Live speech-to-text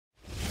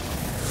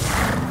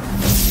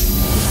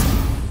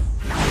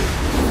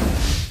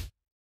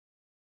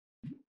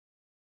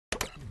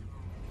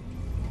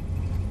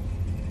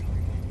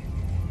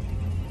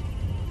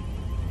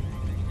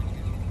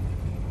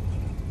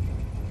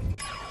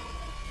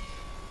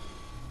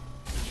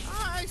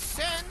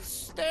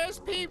there's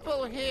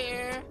people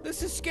here.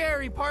 This is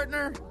scary,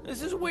 partner.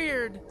 This is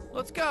weird.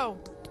 Let's go.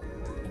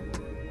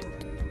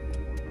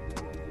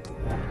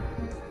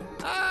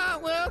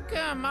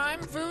 Welcome. I'm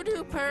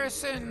Voodoo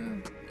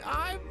Person.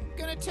 I'm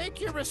gonna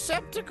take your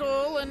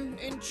receptacle and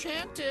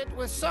enchant it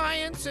with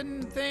science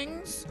and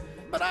things.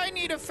 But I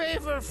need a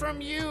favor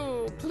from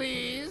you,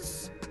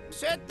 please.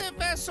 Set the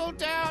vessel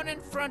down in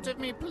front of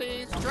me,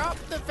 please. Drop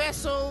the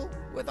vessel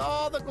with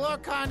all the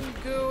Glorcon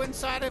goo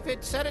inside of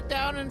it. Set it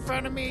down in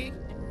front of me.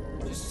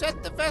 Just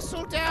set the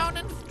vessel down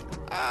and...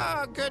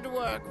 good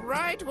work.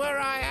 Right where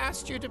I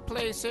asked you to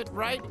place it,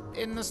 right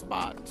in the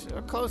spot.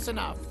 Close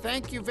enough.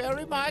 Thank you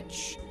very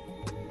much.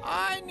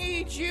 I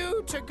need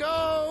you to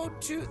go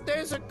to...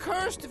 There's a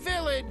cursed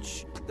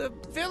village. The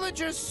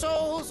villagers'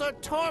 souls are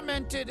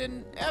tormented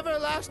in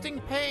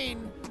everlasting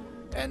pain,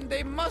 and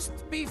they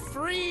must be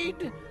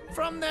freed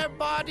from their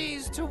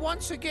bodies to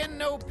once again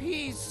know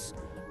peace.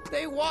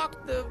 They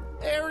walk the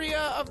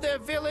area of their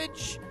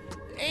village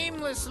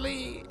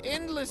aimlessly,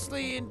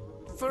 endlessly,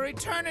 for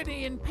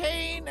eternity in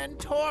pain and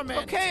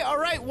torment. Okay, all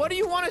right, what do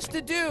you want us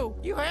to do?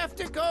 You have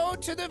to go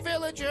to the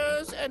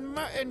villagers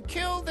and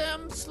kill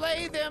them,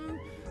 slay them,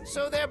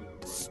 so their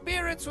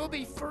spirits will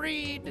be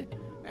freed,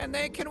 and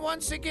they can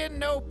once again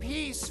know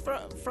peace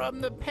from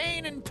the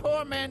pain and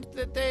torment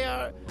that they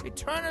are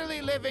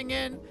eternally living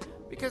in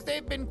because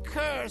they've been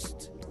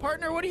cursed.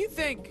 Partner, what do you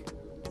think?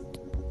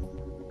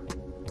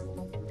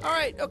 All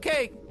right,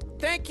 okay,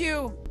 thank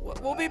you.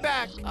 We'll be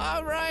back.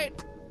 All right,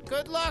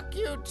 good luck,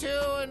 you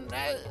two, and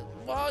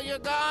while you're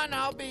gone,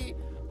 I'll be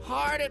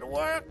hard at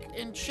work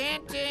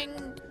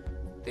enchanting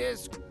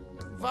this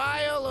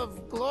vial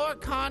of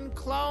Glorcon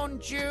clone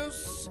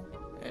juice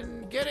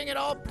and getting it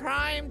all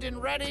primed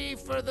and ready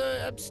for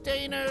the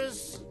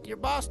abstainers. Your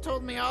boss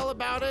told me all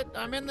about it.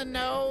 I'm in the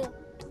know.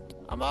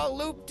 I'm all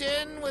looped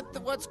in with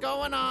what's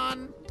going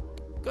on.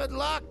 Good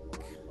luck.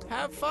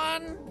 Have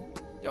fun.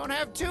 Don't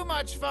have too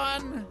much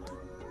fun.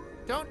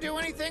 Don't do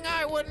anything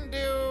I wouldn't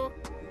do.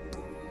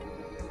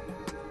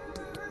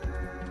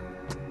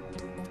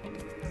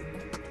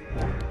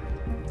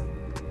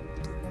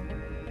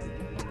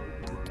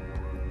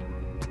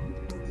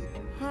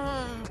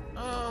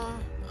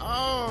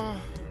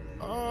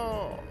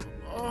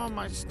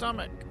 My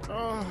stomach.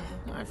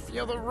 I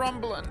feel the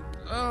rumbling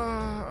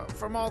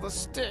from all the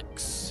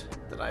sticks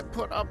that I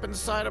put up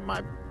inside of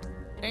my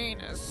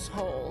anus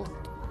hole.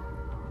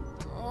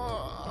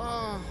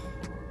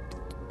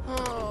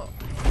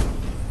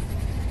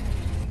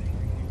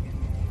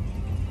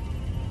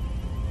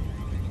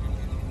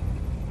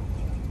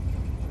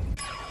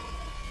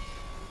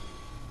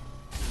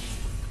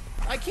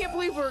 I can't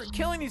believe we're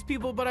killing these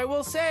people, but I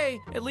will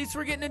say, at least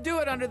we're getting to do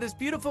it under this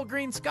beautiful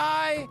green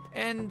sky,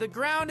 and the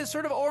ground is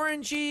sort of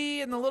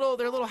orangey, and their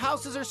little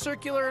houses are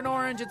circular and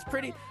orange. It's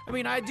pretty. I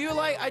mean, I do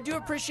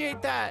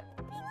appreciate that.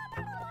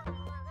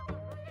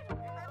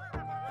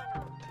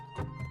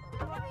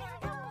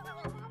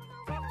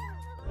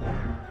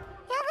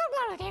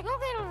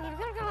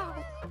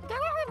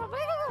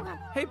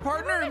 Hey,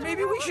 partner,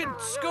 maybe we should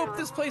scope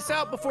this place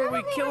out before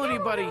we kill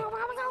anybody.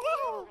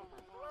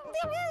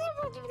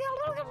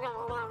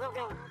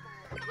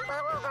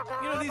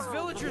 You know, these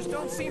villagers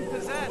don't seem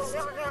possessed.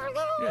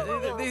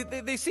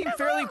 They seem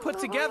fairly put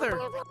together.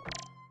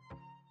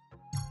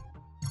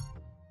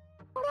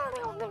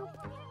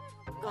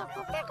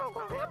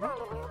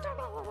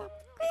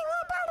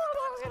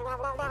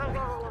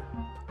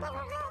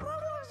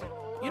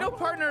 You know,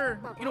 partner,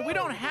 we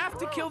don't have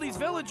to kill these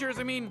villagers.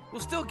 I mean,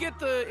 we'll still get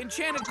the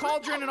enchanted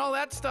cauldron and all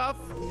that stuff.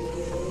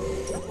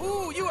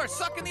 Ooh, you are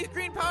sucking these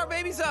green power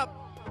babies up.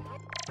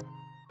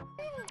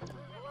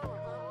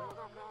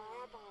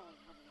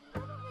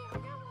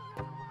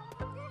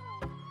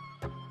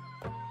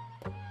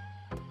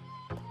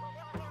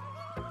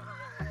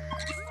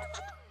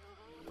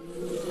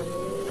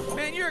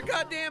 Man, you're a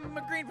goddamn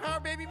green power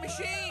baby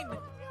machine.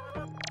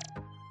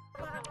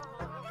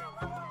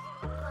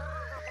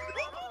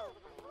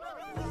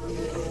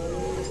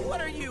 What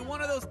are you,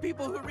 one of those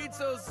people who reads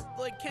those,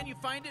 like, Can You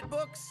Find It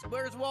books?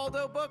 Where's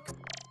Waldo books?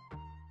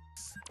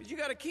 Because you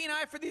got a keen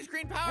eye for these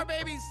green power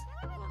babies.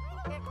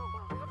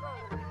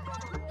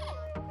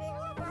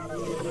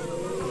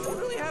 You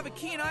really have a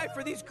keen eye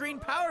for these green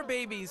power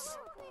babies.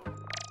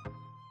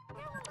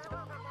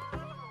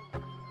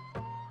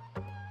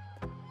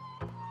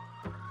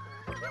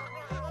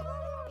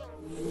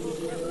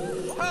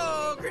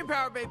 Oh, green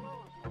power baby.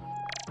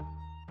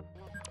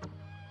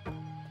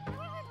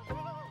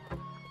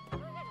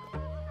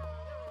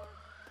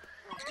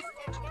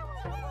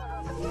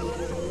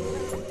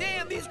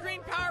 Damn, these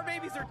green power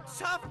babies are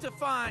tough to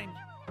find.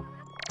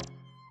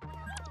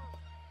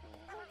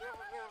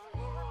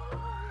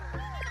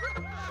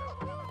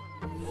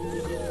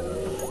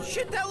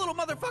 Shit, that little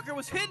motherfucker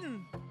was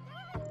hidden.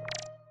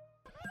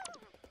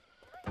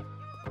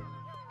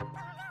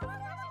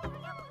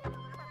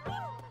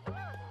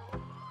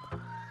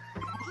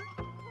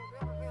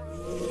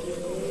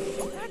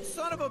 That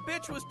son of a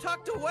bitch was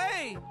tucked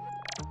away.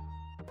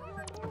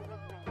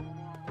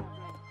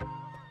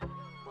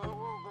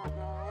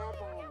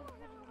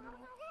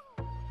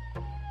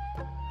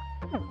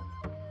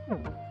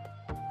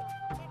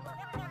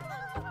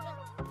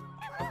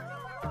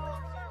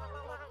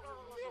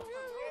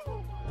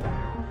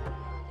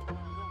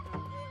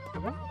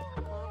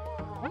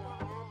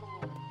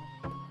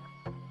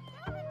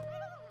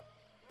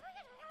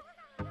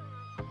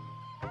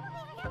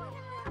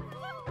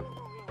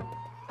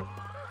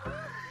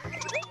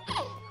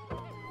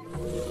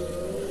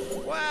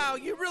 Wow,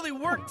 you really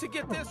worked to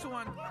get this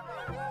one.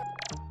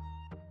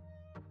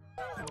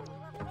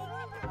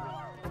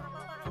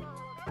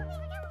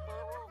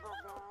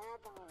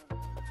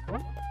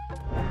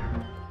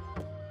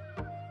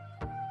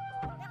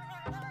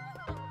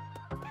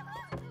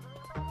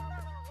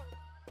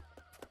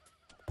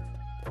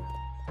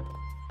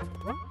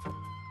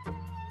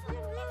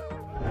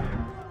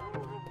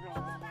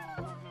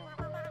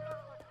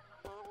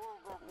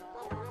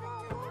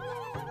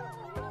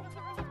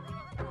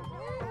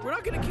 We're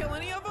not gonna kill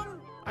any of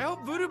them? I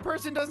hope Voodoo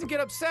Person doesn't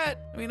get upset.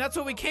 I mean, that's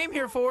what we came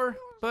here for.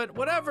 But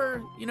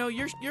whatever, you know,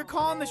 you're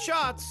calling the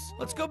shots.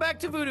 Let's go back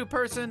to Voodoo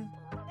Person.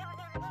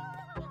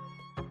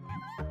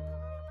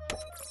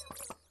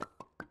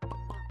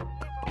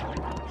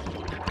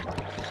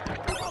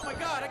 Oh my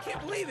god, I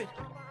can't believe it.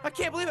 I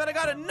can't believe it, I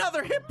got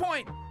another hit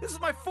point. This is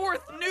my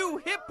 4th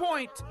new hit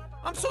point.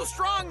 I'm so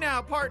strong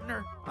now,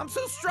 partner. I'm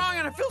so strong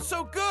and I feel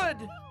so good.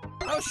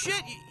 Oh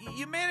shit,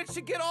 you managed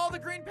to get all the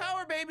green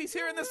power babies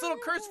here in this little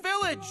cursed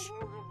village.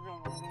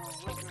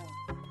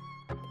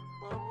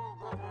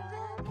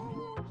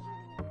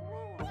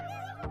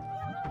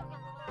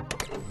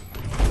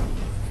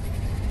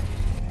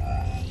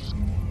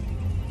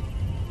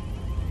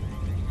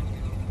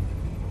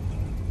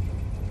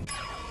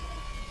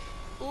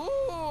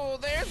 Ooh,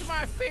 there's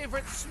my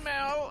favorite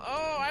smell.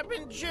 Oh, I've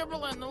been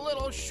gibbling the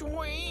little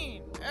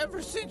schween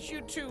ever since you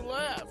two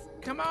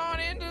left. Come on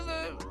into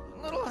the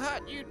little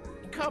hut, you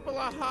couple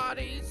of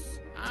hotties.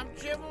 I'm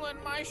gibbling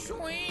my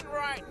schween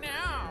right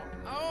now.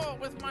 Oh,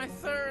 with my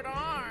 3rd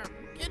arm.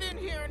 Get in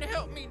here and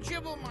help me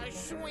gibble my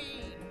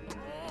schween.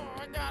 Oh,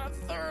 I got a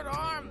 3rd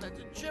arm that's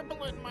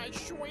gibbling my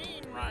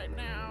schween right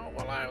now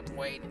while I'm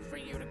waiting for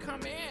you to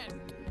come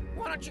in.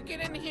 Why don't you get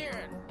in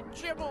here and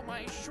gibble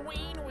my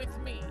schween with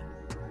me?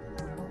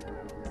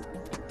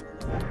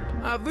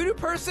 Voodoo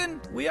Person,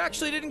 we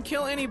actually didn't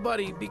kill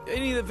anybody,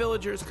 any of the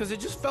villagers, because it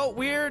just felt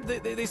weird.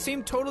 They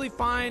seemed totally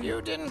fine.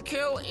 You didn't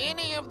kill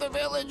any of the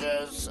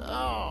villagers?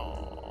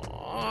 Oh,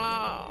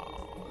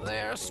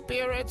 their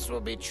spirits will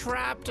be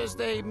trapped as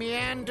they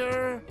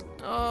meander.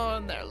 Oh,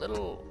 in their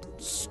little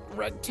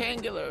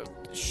rectangular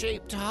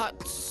shaped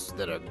huts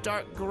that are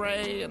dark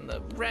gray in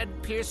the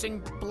red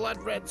piercing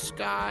blood red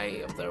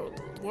sky of their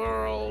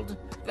world.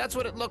 That's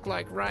what it looked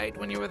like, right?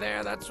 When you were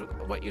there, that's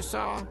what you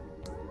saw?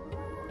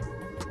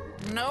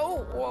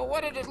 No? Well,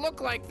 what did it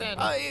look like then?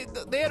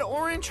 They had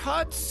orange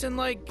huts, and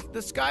like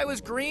the sky was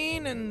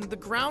green, and the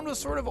ground was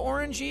sort of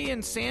orangey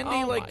and sandy.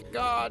 Oh like, my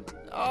god.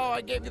 Oh,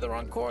 I gave you the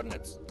wrong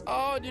coordinates.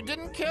 Oh, you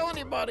didn't kill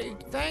anybody.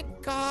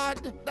 Thank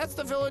God. That's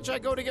the village I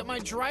go to get my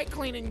dry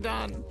cleaning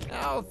done.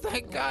 Oh,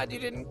 thank God you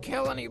didn't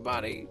kill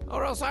anybody.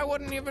 Or else I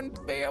wouldn't even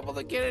be able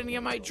to get any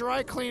of my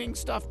dry cleaning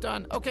stuff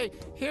done. Okay,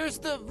 here's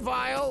the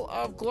vial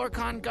of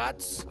Glorcon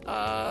guts,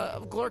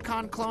 of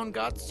Glorcon clone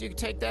guts. You can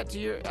take that to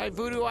your... I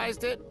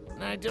voodooized it,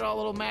 and I did all a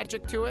little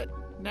magic to it.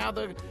 Now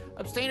the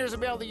abstainers will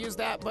be able to use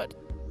that, but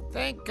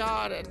thank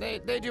God. And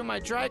they do my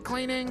dry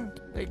cleaning.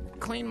 They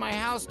clean my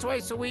house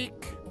twice a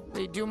week.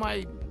 They do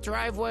my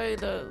driveway,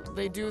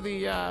 they do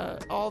the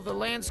all the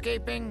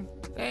landscaping.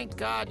 Thank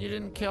God you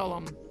didn't kill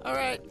them. All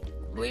right,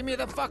 leave me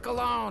the fuck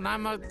alone.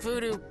 I'm a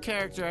voodoo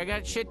character. I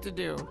got shit to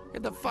do.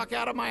 Get the fuck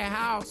out of my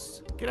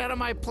house. Get out of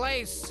my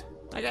place.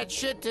 I got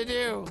shit to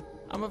do.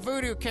 I'm a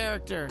voodoo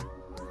character.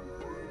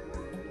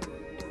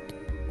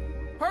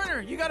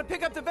 Partner, you gotta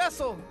pick up the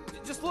vessel.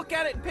 Just look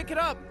at it and pick it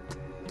up.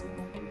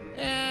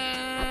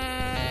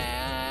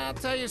 I'll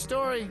tell you a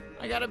story.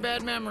 I got a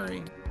bad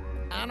memory.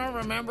 I don't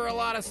remember a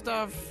lot of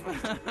stuff.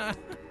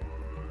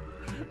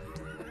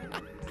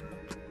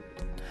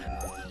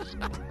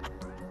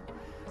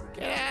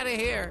 Get out of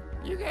here.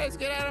 You guys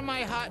get out of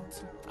my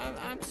hut.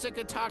 I'm sick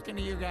of talking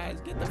to you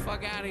guys. Get the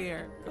fuck out of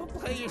here. Go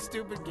play your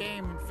stupid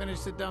game and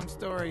finish the dumb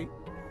story.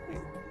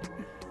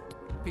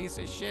 Piece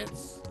of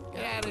shits.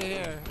 Get out of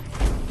here.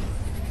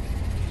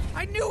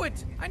 I knew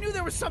it! I knew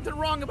there was something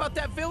wrong about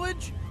that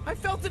village. I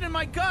felt it in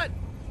my gut.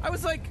 I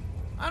was like,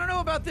 I don't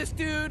know about this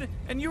dude,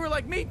 and you were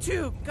like, me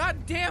too.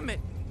 God damn it.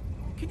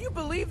 Can you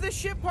believe this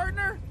shit,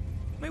 partner?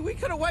 I mean, we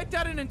could have wiped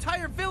out an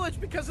entire village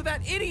because of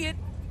that idiot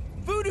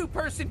Voodoo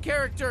Person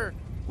character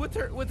with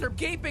her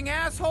gaping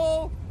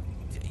asshole.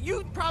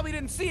 You probably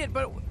didn't see it,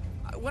 but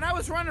when I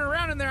was running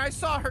around in there, I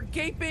saw her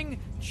gaping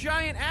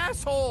giant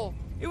asshole.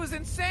 It was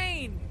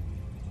insane.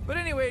 But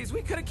anyways,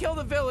 we could have killed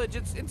the village.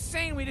 It's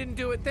insane we didn't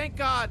do it. Thank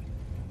God.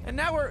 And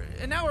now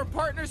we're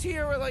partners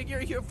here. We're like,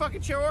 you're a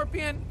fucking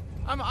Chaorpian.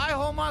 I'm an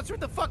eye-hole monster.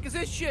 What the fuck is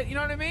this shit? You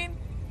know what I mean?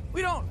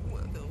 We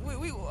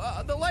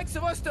the likes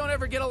of us don't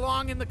ever get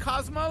along in the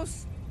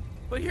cosmos.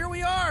 But here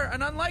we are,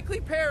 an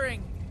unlikely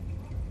pairing.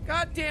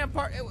 Goddamn,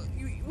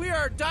 we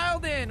are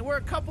dialed in. We're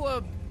a couple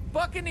of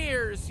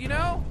buccaneers, you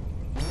know?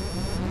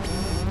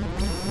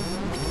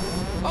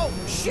 Oh,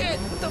 shit!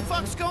 What the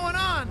fuck's going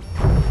on?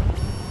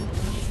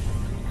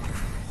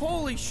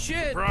 Holy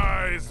shit!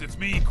 Surprise! It's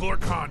me,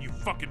 Glorcon, you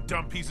fucking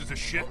dumb pieces of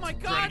shit. Oh my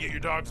God! Trying to get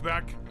your dogs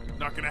back?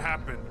 Not gonna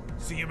happen.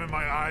 See him in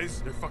my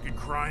eyes? They're fucking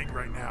crying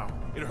right now.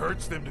 It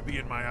hurts them to be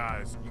in my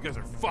eyes. You guys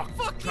are fucked.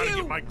 Fuck Trying you!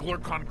 to get my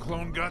Glorcon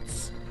clone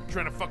guts?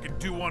 Trying to fucking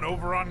do one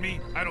over on me?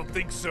 I don't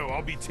think so.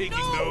 I'll be taking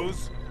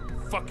those.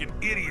 Fucking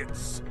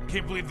idiots.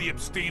 Can't believe the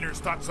abstainers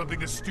thought something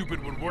this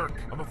stupid would work.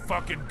 I'm a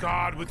fucking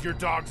god with your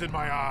dogs in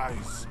my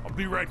eyes. I'll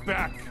be right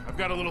back. I've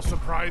got a little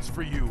surprise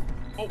for you.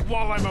 Oh,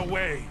 while I'm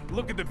away,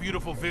 look at the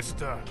beautiful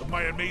vista of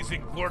my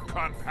amazing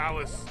Glorkon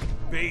Palace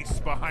base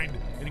behind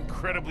an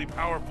incredibly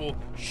powerful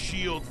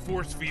shield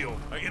force field.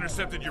 I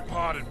intercepted your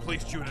pod and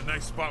placed you in a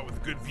nice spot with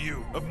a good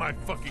view of my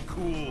fucking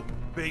cool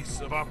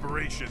base of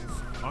operations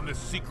on this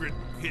secret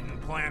hidden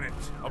planet.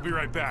 I'll be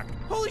right back.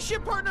 Holy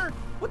shit, partner!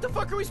 What the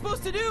fuck are we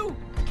supposed to do?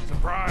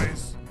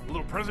 Surprise! A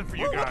little present for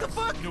you Whoa, guys. what the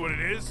fuck? You know what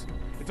it is?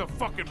 It's a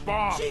fucking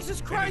bomb. Jesus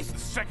And Christ! the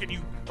second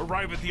you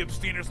arrive at the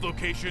abstainers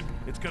location,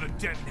 it's gonna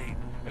detonate.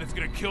 And it's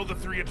gonna kill the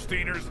 3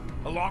 abstainers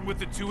along with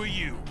the 2 of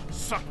you.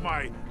 Suck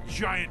my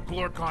giant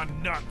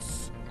Glorkon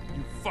nuts,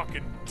 you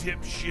fucking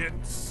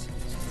dipshits.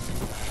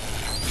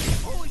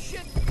 Holy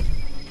shit!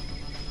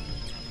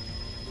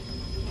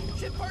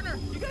 Shit, partner,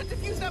 you gotta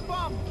defuse that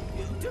bomb.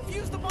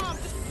 Defuse the bomb.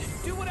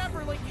 Just do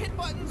whatever, like hit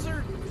buttons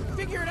or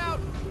figure it out.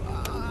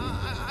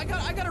 I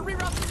gotta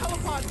reroute the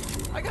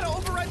telepod. I gotta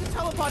override the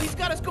telepod. He's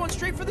got us going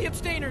straight for the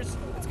abstainers.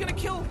 It's gonna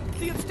kill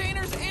the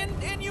abstainers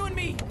and you and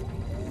me.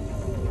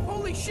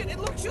 Holy shit, it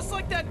looks just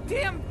like that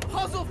damn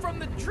puzzle from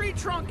the tree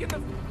trunk in the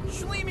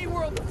Schleemy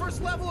world, the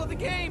first level of the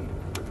game.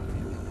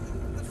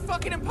 The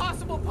fucking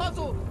impossible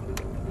puzzle.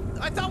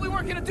 I thought we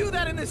weren't gonna do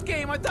that in this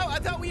game. I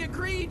thought we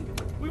agreed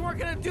we weren't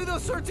gonna do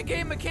those sorts of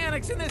game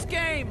mechanics in this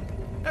game.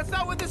 That's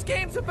not what this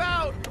game's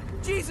about.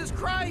 Jesus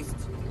Christ.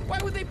 Why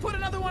would they put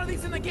another one of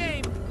these in the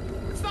game?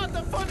 It's not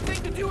the fun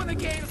thing to do in the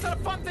game. It's not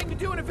a fun thing to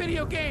do in a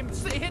video game.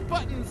 Just hit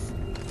buttons.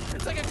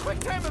 It's like a quick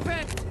time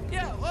event.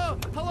 Yeah,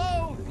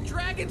 hello,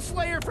 Dragon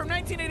Slayer from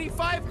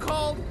 1985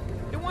 called.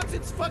 It wants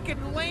its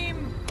fucking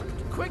lame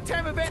quick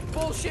time event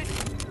bullshit.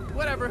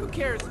 Whatever, who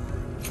cares?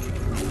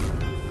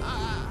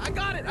 I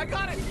got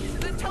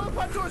it. The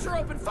teleport doors are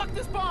open. Fuck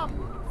this bomb.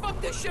 Fuck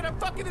this shit.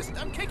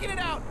 I'm kicking it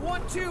out.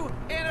 1, 2,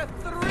 and a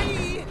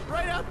 3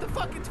 right out the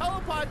fucking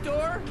telepod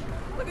door.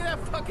 Look at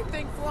that fucking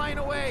thing flying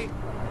away.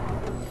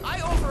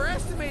 I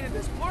overestimated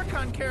this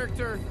Glorkon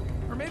character.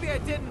 Or maybe I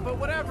didn't, but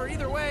whatever.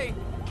 Either way,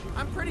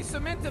 I'm pretty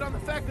cemented on the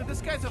fact that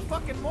this guy's a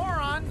fucking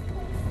moron.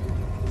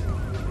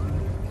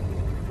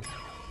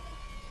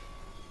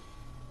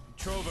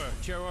 Trover,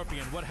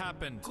 Chairorpian, what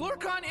happened?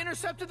 Glorkon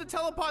intercepted the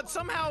telepod,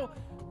 somehow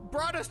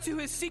brought us to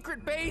his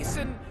secret base,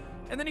 and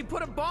then he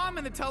put a bomb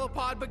in the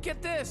telepod, but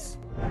get this.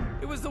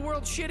 It was the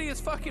world's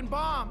shittiest fucking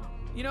bomb.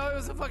 You know, it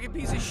was a fucking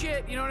piece of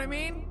shit, you know what I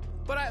mean?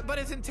 But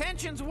his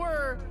intentions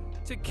were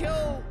to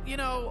kill, you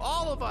know,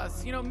 all of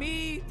us. You know,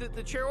 me,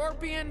 the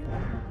Chairorpian,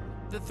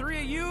 the 3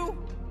 of you.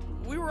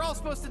 We were all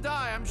supposed to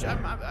die.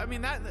 I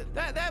mean,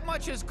 that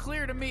much is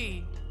clear to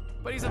me.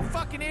 But he's a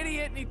fucking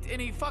idiot,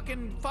 and he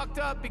fucking fucked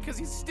up because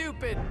he's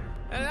stupid.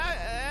 And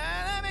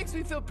that makes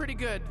me feel pretty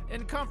good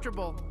and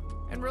comfortable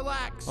and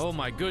relaxed. Oh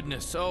my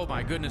goodness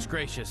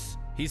gracious.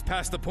 He's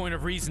past the point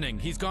of reasoning.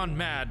 He's gone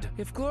mad.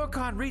 If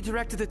Glorkon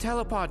redirected the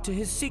telepod to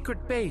his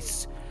secret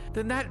base,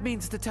 then that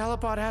means the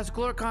telepod has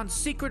Glorkon's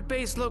secret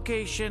base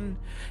location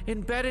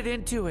embedded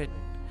into it.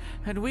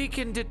 And we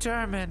can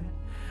determine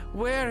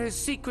where his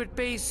secret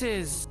base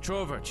is.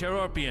 Trover,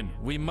 Chairorpian,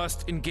 we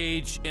must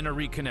engage in a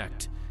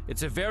reconnect.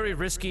 It's a very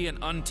risky and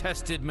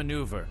untested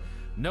maneuver.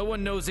 No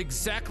one knows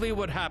exactly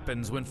what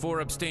happens when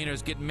 4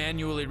 abstainers get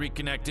manually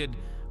reconnected,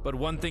 but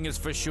one thing is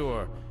for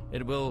sure.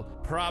 It will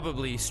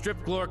probably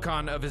strip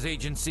Glorkon of his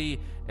agency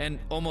and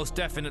almost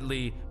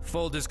definitely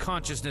fold his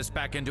consciousness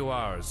back into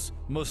ours.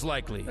 Most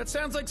likely. That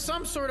sounds like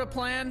some sort of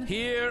plan.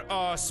 Here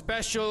are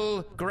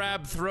special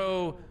grab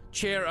throw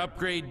chair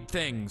upgrade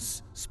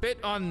things. Spit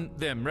on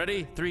them.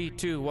 Ready? 3,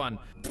 2, 1.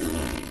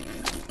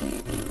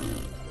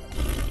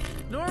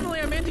 Normally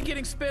I'm into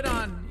getting spit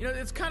on. You know,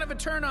 it's kind of a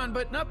turn on,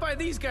 but not by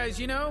these guys,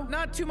 you know?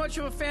 Not too much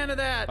of a fan of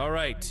that. All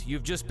right,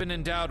 you've just been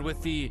endowed with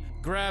the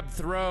grab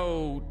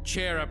throw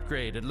chair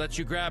upgrade. It lets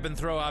you grab and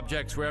throw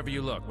objects wherever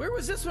you look. Where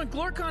was this when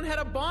Glorkon had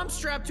a bomb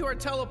strapped to our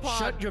telepod?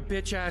 Shut your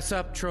bitch ass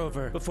up,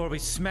 Trover, before we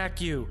smack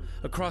you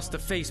across the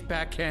face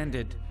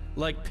backhanded,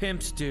 like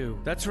pimps do.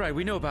 That's right,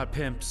 we know about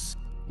pimps.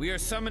 We are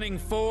summoning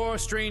 4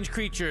 strange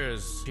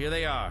creatures. Here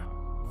they are.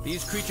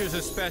 These creatures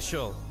are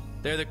special.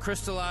 They're the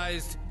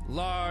crystallized,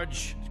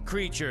 large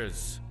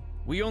creatures.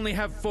 We only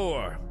have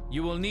 4.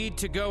 You will need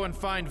to go and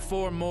find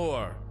 4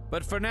 more.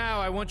 But for now,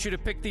 I want you to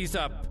pick these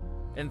up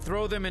and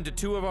throw them into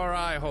 2 of our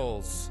eye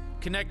holes,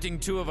 connecting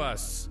 2 of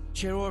us.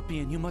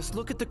 Chairorpian, you must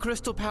look at the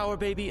crystal power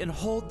baby and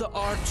hold the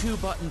R2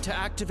 button to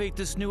activate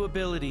this new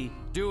ability.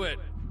 Do it.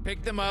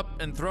 Pick them up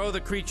and throw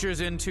the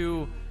creatures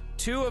into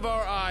 2 of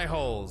our eye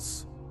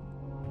holes.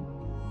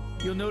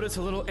 You'll notice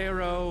a little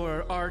arrow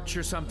or arch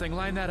or something.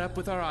 Line that up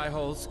with our eye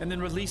holes and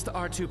then release the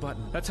R2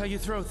 button. That's how you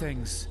throw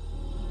things.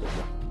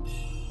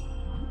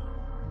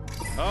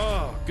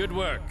 Oh, good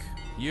work.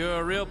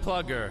 You're a real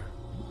plugger.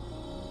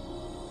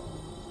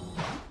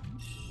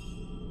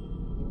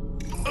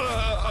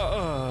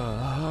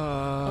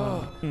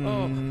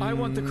 I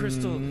want the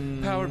crystal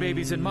power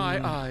babies in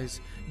my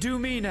eyes. Do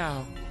me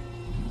now.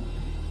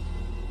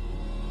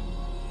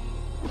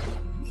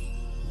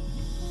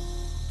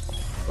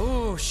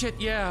 shit,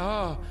 yeah,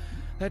 oh.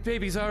 That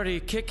baby's already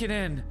kicking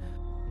in.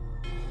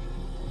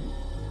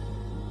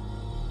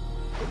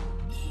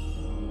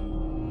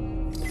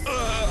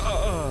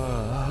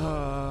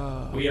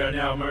 We are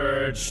now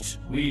merged.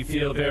 We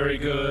feel very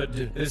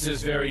good. This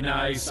is very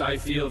nice. I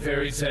feel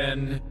very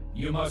zen.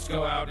 You must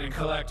go out and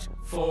collect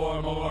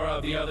 4 more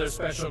of the other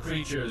special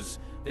creatures.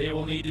 They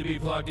will need to be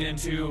plugged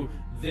into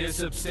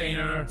this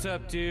abstainer. What's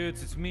up,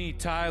 dudes? It's me,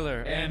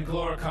 Tyler. And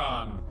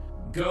Glorcon.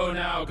 Go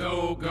now,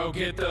 go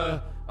get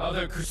the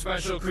other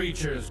special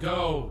creatures.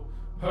 Go.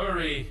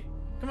 Hurry.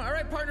 Come on, all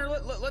right, partner.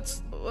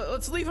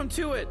 Let's leave him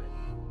to it.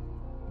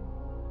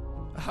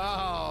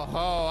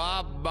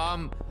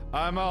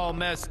 I'm all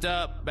messed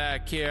up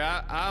back here.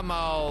 I'm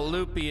all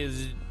loopy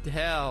as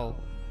hell.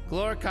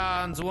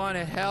 Glorcon's one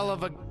hell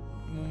of a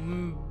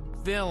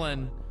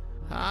villain.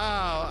 Oh,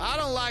 I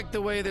don't like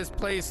the way this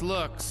place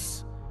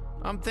looks.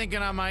 I'm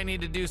thinking I might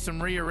need to do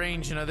some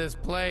rearranging of this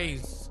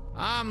place.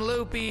 I'm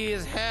loopy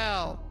as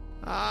hell.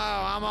 Oh,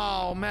 I'm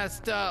all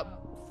messed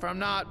up from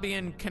not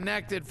being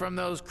connected from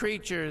those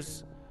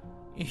creatures.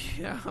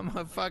 Yeah, I'm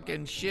a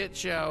fucking shit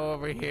show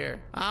over here.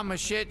 I'm a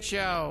shit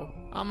show.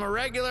 I'm a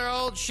regular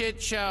old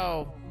shit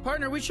show.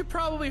 Partner, we should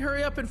probably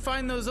hurry up and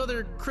find those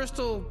other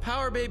crystal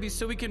power babies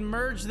so we can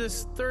merge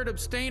this third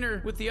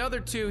abstainer with the other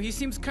 2. He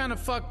seems kind of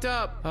fucked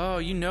up. Oh,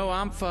 you know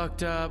I'm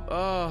fucked up.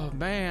 Oh,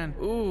 man.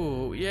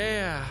 Ooh,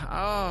 yeah.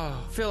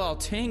 Oh, I feel all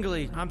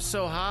tingly. I'm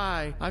so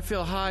high. I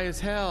feel high as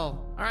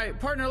hell. All right,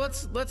 partner,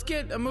 let's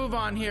get a move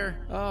on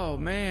here. Oh,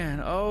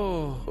 man.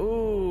 Oh.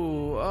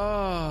 Ooh.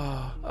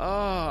 Oh.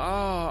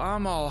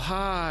 I'm all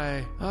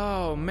high.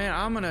 Oh, man.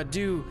 I'm gonna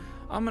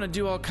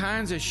do all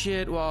kinds of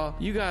shit while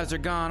you guys are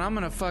gone. I'm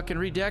gonna fucking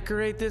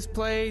redecorate this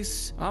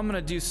place. I'm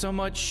gonna do so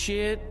much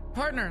shit.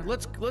 Partner,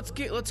 let's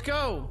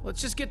go.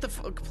 Let's just get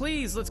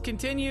please, let's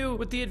continue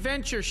with the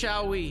adventure,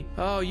 shall we?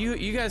 Oh,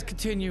 you guys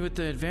continue with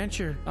the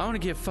adventure. I wanna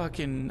get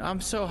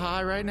I'm so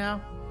high right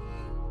now.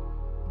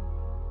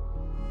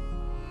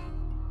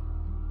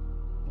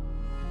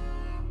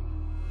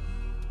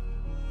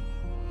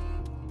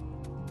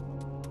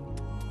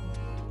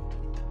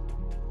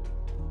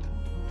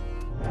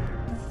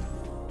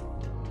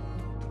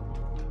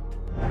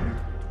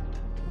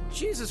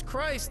 Jesus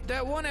Christ,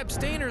 that one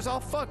abstainer's all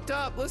fucked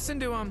up. Listen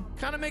to him.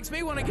 Kind of makes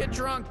me want to get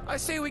drunk. I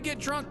say we get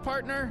drunk,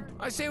 partner.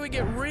 I say we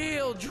get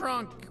real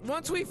drunk.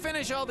 Once we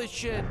finish all this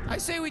shit, I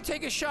say we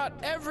take a shot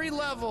every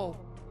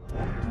level.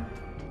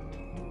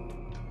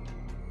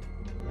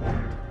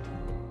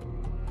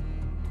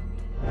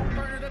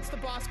 Partner, that's the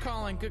boss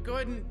calling. Go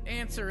ahead and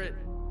answer it.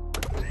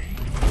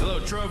 Hello,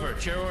 Trover,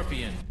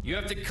 Chairorpian. You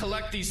have to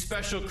collect these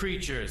special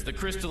creatures, the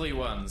crystally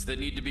ones, that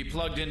need to be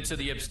plugged into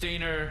the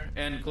abstainer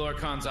and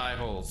Glorcon's eye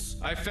holes.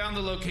 I found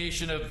the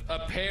location of a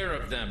pair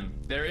of them.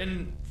 They're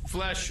in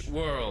Flesh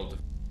World.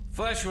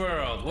 Flesh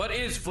World. What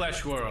is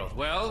Flesh World?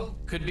 Well,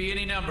 could be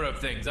any number of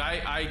things.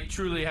 I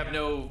truly have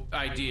no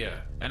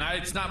idea. And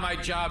it's not my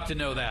job to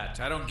know that.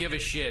 I don't give a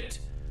shit.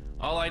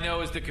 All I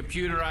know is the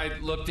computer I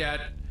looked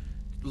at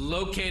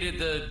located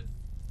the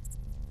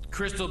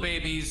crystal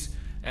babies,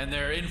 and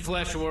they're in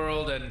Flesh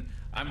World, and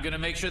I'm gonna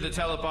make sure the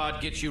telepod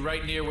gets you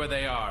right near where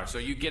they are. So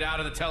you get out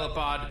of the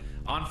telepod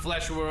on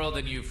Flesh World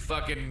and you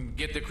fucking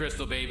get the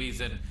crystal babies,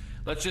 and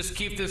let's just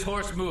keep this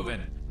horse moving.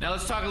 Now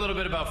let's talk a little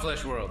bit about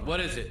Flesh World. What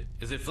is it?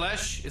 Is it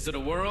flesh? Is it a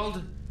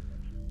world?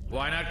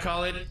 Why not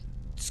call it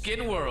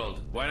Skin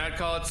World? Why not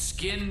call it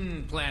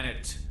Skin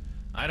Planet?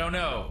 I don't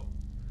know.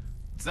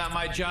 It's not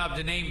my job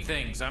to name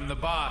things. I'm the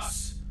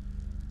boss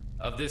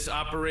of this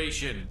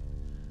operation.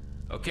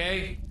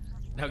 Okay?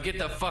 Now get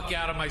the fuck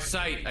out of my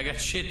sight. I got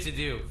shit to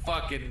do.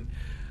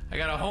 I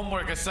got a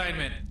homework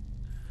assignment.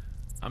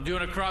 I'm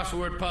doing a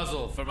crossword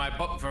puzzle for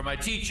my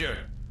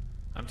teacher.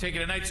 I'm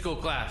taking a night school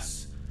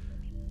class.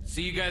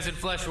 See you guys in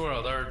Flesh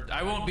World, or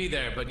I won't be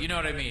there, but you know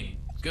what I mean.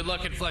 Good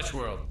luck in Flesh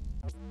World.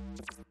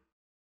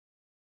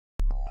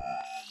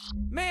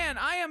 Man,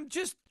 I am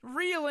just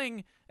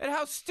reeling at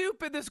how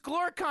stupid this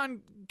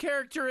Glorcon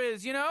character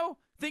is, you know?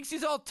 Thinks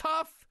he's all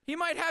tough. He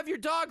might have your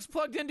dogs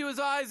plugged into his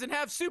eyes and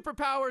have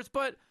superpowers,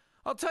 but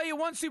I'll tell you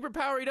one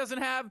superpower he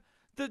doesn't have,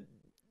 the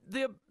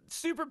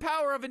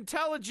superpower of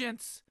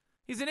intelligence.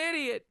 He's an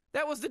idiot.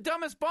 That was the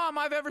dumbest bomb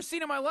I've ever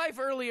seen in my life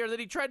earlier that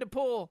he tried to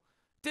pull.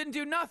 Didn't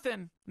do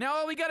nothing. Now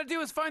all we gotta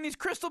do is find these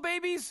crystal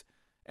babies,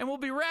 and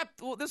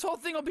this whole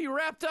thing will be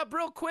wrapped up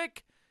real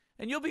quick,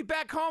 and you'll be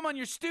back home on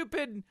your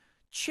stupid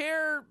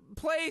chair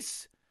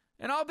place,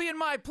 and I'll be in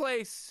my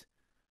place,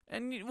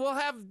 and we'll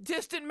have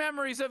distant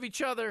memories of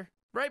each other.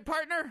 Right,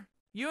 partner?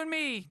 You and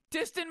me,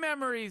 distant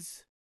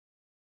memories.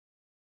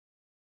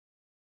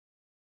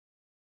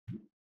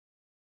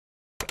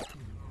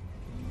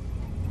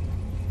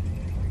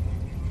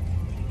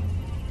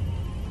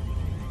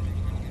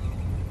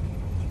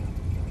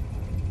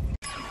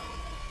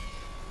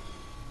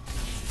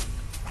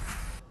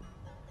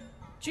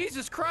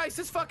 Jesus Christ,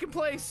 this fucking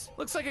place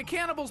looks like a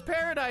cannibal's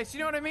paradise, you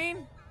know what I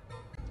mean?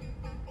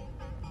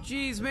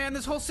 Jeez, man,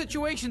 this whole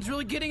situation's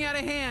really getting out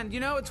of hand,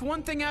 you know? It's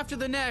one thing after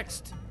the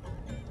next.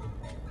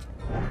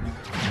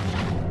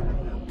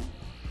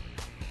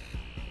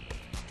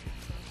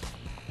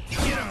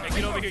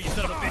 Get over here, you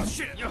son of a bitch.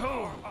 Shit,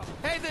 yo.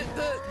 Hey,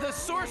 the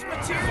source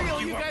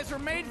material you guys were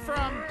made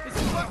from is a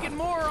fucking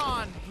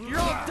moron. You're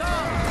all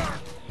dumb.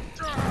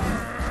 You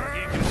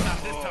ain't gonna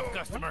stop this tough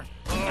customer.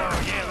 Oh,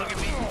 yeah, look at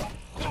me.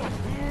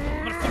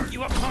 I'm gonna fuck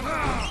you up, punk.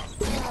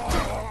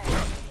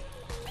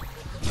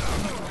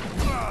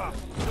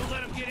 Don't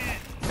let him get in.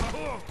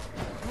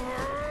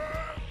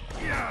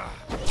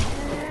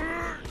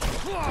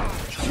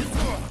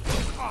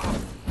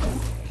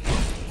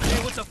 Hey,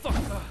 what the fuck?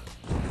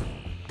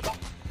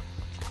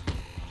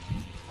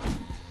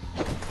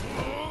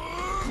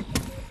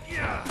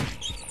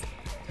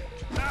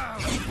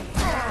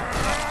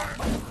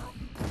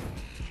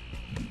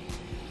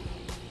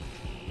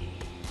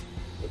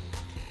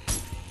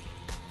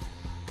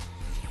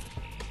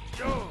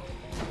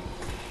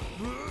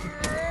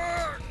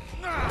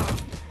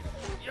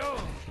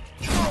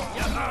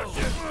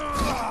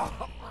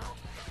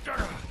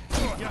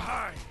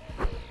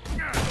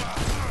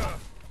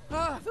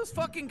 Those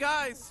fucking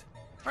guys.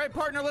 All right,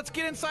 partner, let's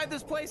get inside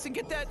this place and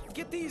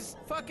get these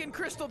fucking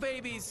crystal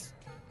babies.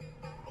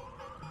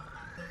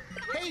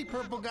 Hey,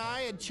 purple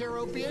guy and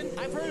Cheropian.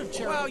 I've heard of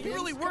Cheropians. Wow, you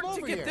really worked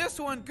to get this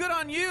one. Good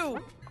on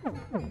you.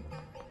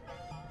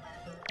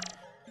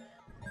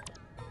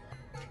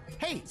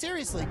 Hey,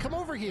 seriously, come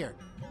over here.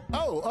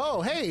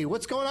 Oh, hey,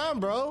 what's going on,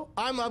 bro?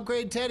 I'm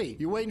Upgrade Teddy.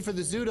 You waiting for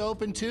the zoo to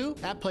open too?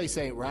 That place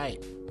ain't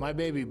right. My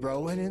baby bro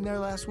went in there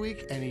last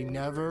week and he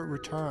never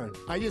returned.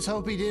 I just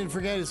hope he didn't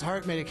forget his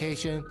heart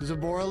medication.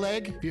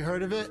 Zabora-Leg, have you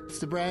heard of it? It's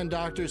the brand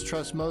doctors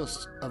trust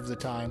most of the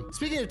time.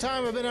 Speaking of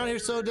time, I've been out here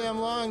so damn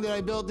long that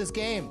I built this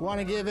game. Want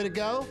to give it a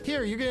go?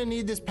 Here, you're gonna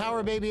need this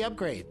Power Baby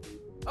upgrade.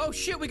 Oh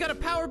shit, we got a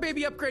Power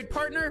Baby upgrade,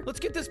 partner. Let's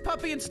get this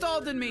puppy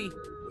installed in me.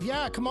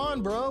 Yeah, come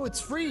on, bro.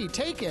 It's free.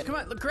 Take it. Come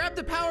on, grab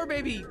the Power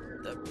Baby.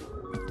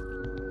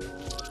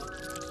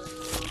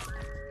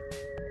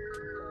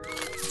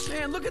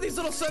 Man, look at these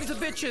little sons of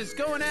bitches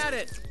going at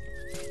it.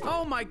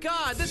 Oh my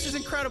god, this is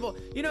incredible.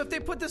 You know, if they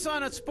put this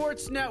on a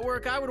sports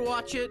network, I would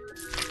watch it.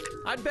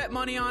 I'd bet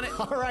money on it.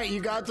 All right, you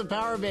got the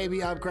Power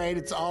Baby upgrade.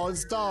 It's all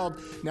installed.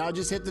 Now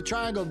just hit the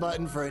triangle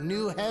button for a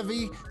new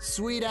heavy,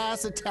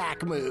 sweet-ass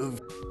attack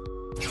move.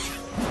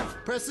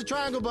 Press the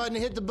triangle button to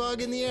hit the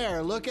bug in the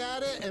air. Look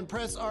at it and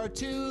press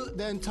R2,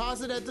 then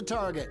toss it at the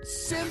target.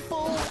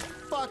 Simple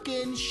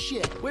fucking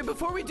shit. Wait,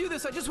 before we do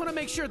this, I just want to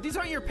make sure these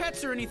aren't your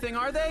pets or anything,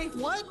 are they?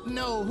 What?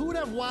 No, who would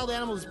have wild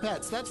animals as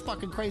pets? That's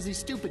fucking crazy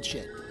stupid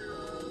shit.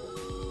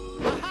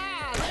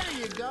 Aha!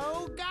 There you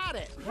go. Got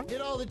it. Hit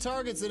all the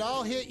targets that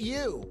all hit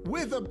you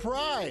with a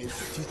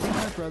prize. Do you think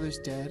my brother's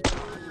dead?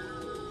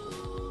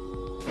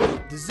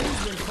 The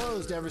zoo's been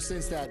closed ever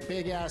since that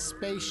big-ass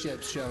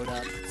spaceship showed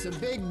up. Some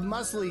big,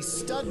 muscly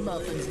stud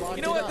muffins locked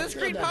it up. You know what? This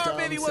green Power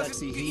Baby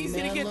wasn't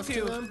easy to get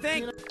to.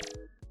 Thank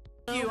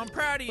you. I'm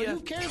proud of you. But who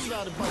cares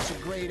about a bunch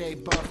of grade A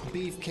buff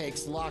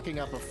beefcakes locking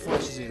up a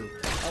flesh zoo?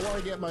 I want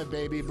to get my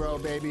baby bro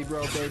back.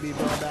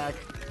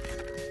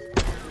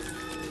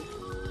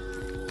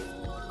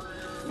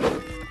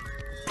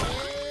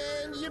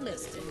 And you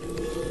missed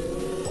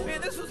it.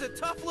 Man, this was a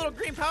tough little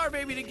green Power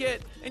Baby to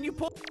get, and you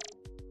pulled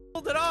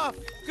it off.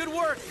 Good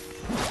work.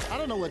 I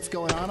don't know what's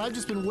going on. I've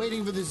just been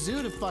waiting for the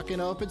zoo to fucking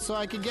open so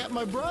I can get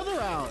my brother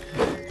out.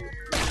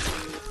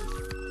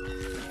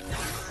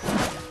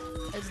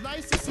 It's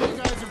nice to see you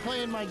guys are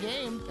playing my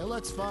game. It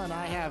looks fun.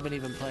 I haven't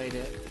even played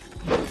it.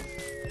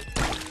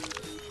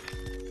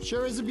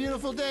 Sure is a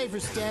beautiful day for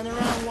standing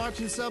around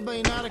watching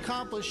somebody not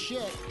accomplish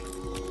shit.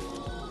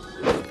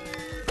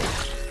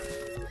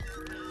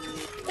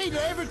 Hey, did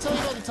I ever tell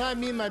you about the time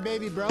me and my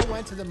baby bro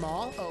went to the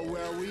mall? Oh,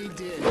 well, we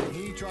did.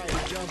 He tried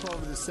to jump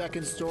over the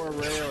second store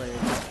railing.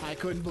 I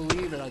couldn't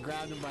believe it. I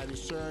grabbed him by the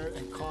shirt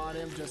and caught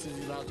him just as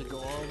he was about to go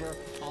over,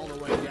 all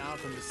the way down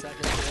from the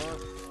second floor.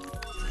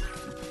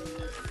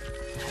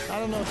 I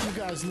don't know if you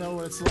guys know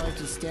what it's like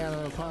to stand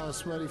on a pile of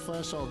sweaty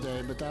flesh all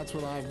day, but that's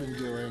what I've been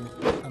doing.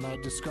 And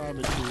I'd describe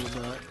it to you,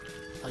 but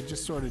I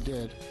just sort of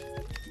did.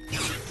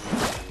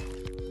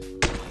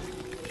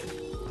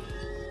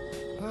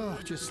 Oh,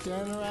 just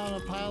standing around a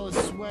pile of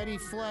sweaty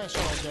flesh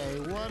all day.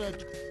 What a...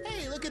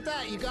 Hey, look at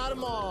that. You got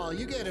them all.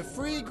 You get a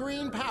free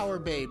green Power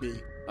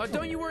Baby. Oh,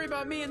 don't you worry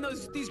about me and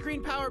these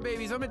green Power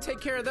Babies. I'm gonna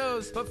take care of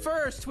those. But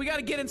first, we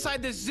gotta get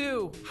inside this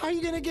zoo. How are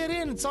you gonna get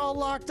in? It's all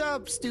locked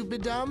up,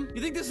 stupid dumb.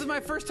 You think this is my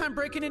first time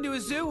breaking into a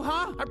zoo,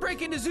 huh? I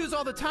break into zoos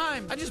all the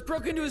time. I just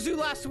broke into a zoo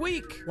last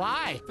week.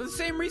 Why? For the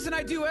same reason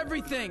I do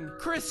everything.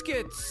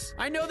 Criskets.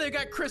 I know they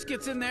got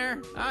Criskets in there,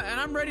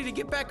 and I'm ready to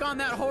get back on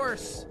that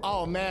horse.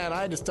 Oh, man,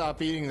 I had to stop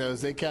eating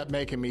those. They kept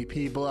making me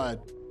pee blood.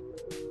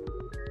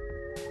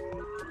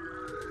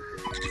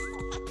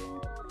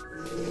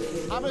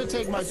 I'm gonna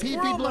take my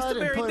pee-pee blood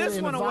and put it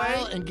in a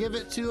vial and give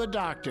it to a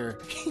doctor.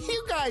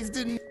 You guys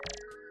didn't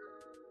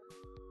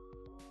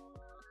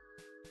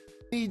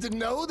need to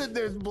know that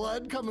there's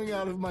blood coming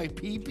out of my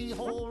pee-pee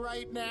hole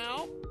right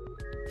now?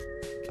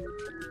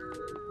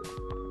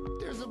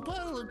 There's a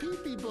puddle of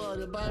pee-pee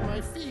blood by my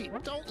feet.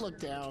 Don't look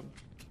down.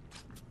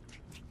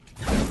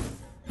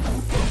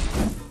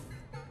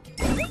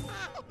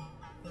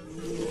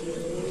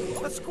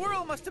 A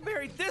squirrel must have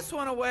buried this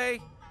one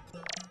away.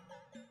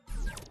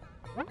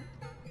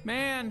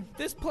 Man,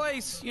 this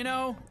place, you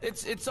know,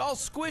 it's all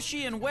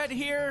squishy and wet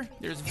here.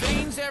 There's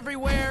veins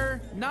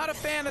everywhere. Not a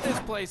fan of this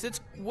place.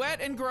 It's wet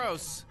and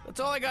gross.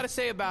 That's all I gotta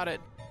say about it.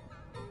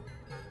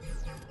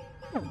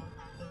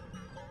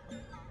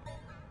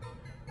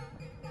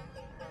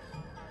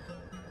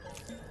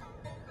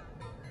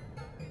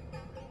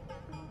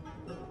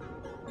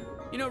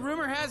 You know,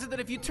 rumor has it that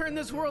if you turn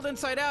this world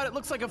inside out, it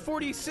looks like a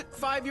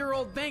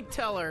 45-year-old bank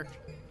teller.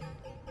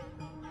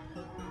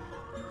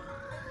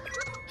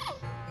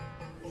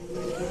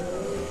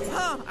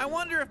 Huh, I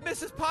wonder if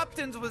Mrs.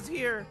 Poptins was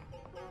here.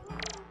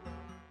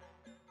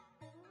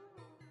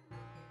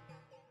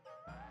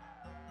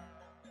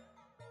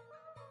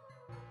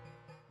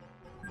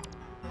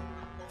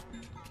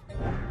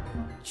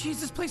 Jeez,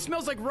 this place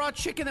smells like raw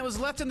chicken that was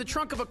left in the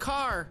trunk of a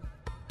car.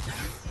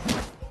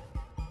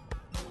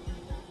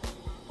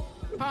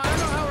 I don't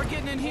know how we're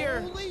getting in here.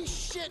 Holy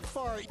shit,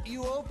 Fart.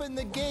 You opened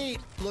the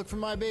gate. Look for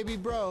my baby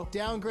bro.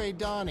 Downgrade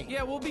Donnie.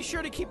 Yeah, we'll be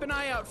sure to keep an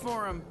eye out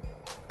for him.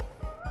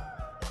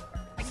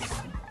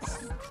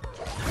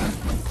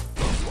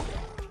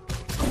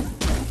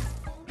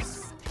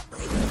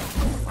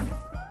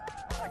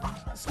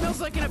 It smells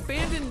like an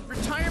abandoned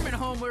retirement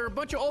home where a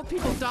bunch of old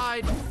people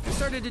died and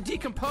started to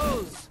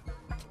decompose.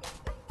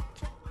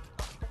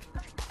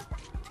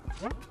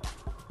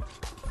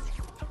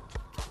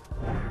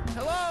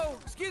 Hello?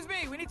 Excuse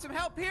me, we need some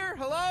help here.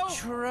 Hello?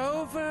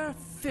 Trover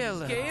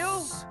Phillips.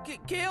 Gail?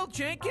 Gail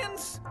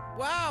Jenkins?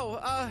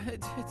 Wow,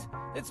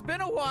 it's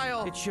been a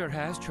while. It sure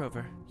has,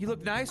 Trover. You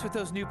look nice with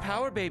those new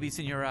power babies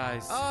in your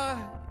eyes.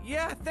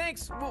 Yeah,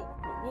 thanks.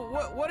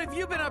 What have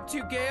you been up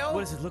to, Gail?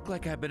 What does it look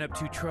like I've been up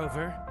to,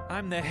 Trover?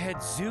 I'm the head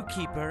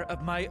zookeeper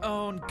of my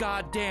own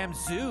goddamn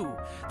zoo.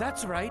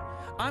 That's right.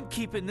 I'm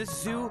keeping this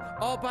zoo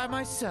all by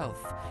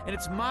myself. And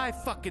it's my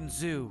fucking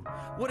zoo.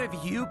 What have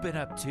you been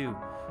up to?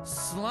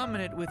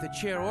 Slumming it with a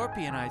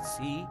Chairorpian, I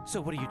see.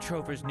 So what are you,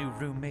 Trover's new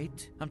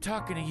roommate? I'm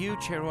talking to you,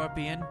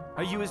 Chairorpian.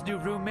 Are you his new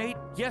roommate?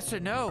 Yes or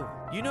no?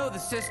 You know the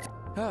system.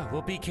 Oh,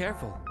 well, be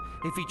careful.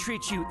 If he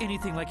treats you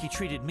anything like he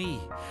treated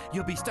me,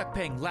 you'll be stuck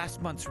paying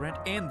last month's rent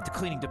and the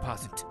cleaning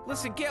deposit.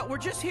 Listen, Gail, we're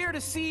just here to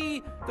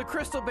see the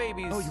crystal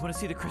babies. Oh, you want to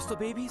see the crystal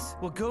babies?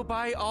 Well, go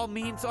by all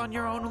means on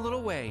your own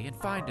little way and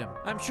find them.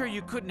 I'm sure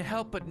you couldn't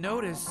help but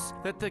notice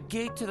that the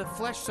gate to the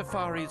flesh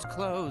safari is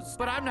closed.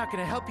 But I'm not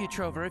going to help you,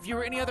 Trover. If you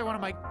were any other one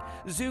of my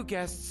zoo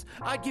guests,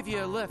 I'd give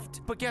you a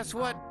lift. But guess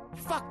what?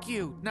 Fuck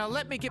you. Now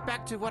let me get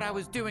back to what I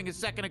was doing a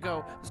second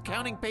ago. I was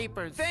counting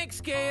papers. Thanks,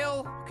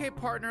 Gail. Okay,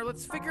 partner,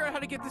 let's figure out how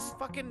to get this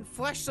fucking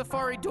flesh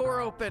safari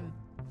door open.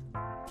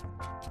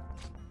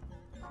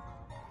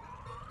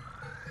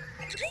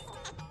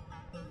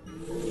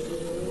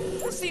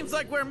 This seems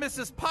like where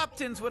Mrs.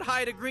 Poptins would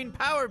hide a green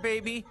power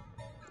baby.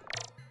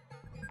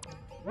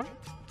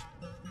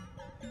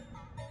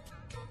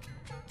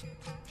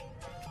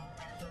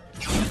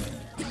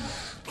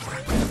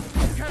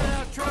 Cut it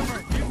out,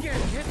 Trover. You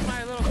can't hit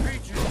my little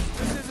creature.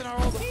 This isn't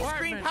our old These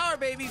apartment. green power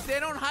babies, they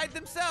don't hide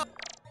themselves.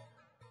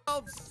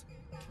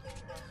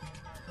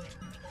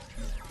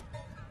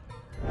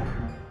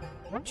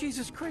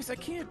 Jesus Christ, I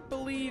can't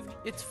believe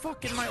it's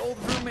fucking my old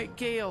roommate,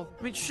 Gail.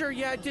 I mean, sure,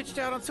 yeah, I ditched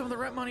out on some of the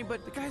rent money,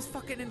 but the guy's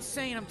fucking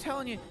insane. I'm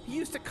telling you, he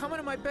used to come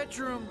into my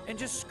bedroom and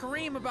just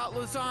scream about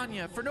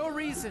lasagna for no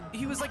reason.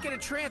 He was like in a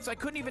trance. I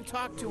couldn't even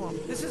talk to him.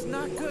 This is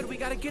not good. We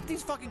gotta get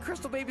these fucking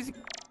crystal babies and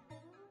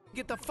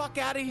get the fuck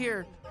out of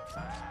here.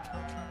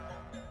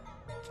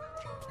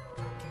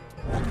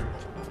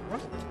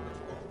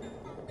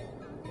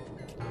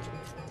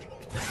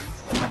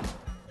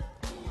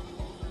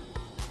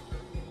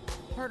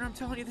 Partner, I'm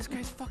telling you, this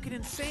guy's fucking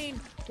insane.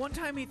 One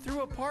time he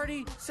threw a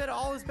party, said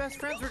all his best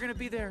friends were gonna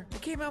be there. I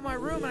came out of my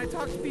room and I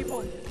talked to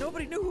people.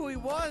 Nobody knew who he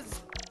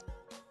was.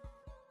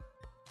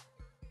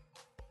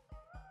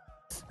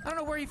 I don't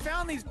know where he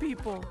found these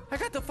people. I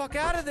got the fuck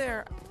out of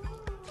there.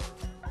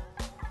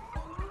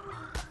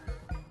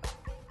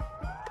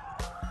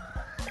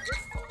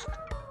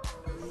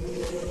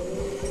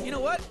 You know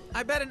what?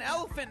 I bet an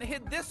elephant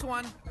hid this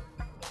one.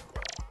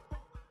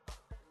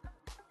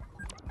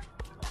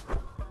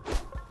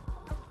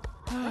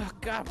 Oh,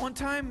 God, one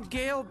time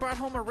Gail brought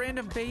home a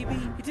random baby.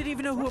 He didn't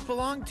even know who it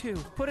belonged to.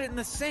 Put it in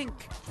the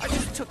sink. I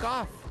just took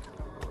off.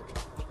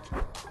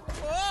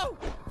 Whoa!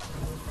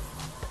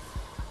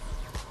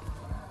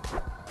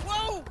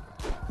 Whoa!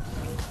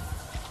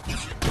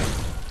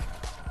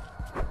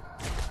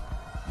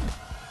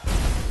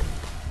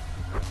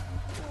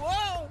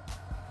 Whoa!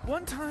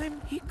 One time,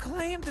 he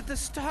claimed that the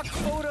stock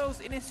photos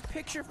in his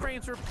picture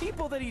frames were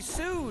people that he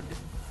sued.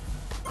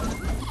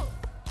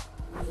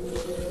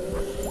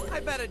 I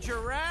bet a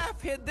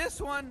giraffe hid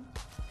this one.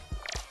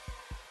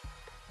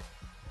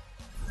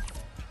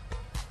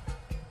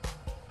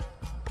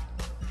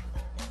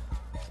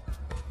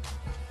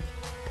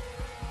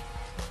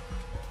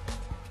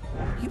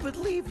 He would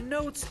leave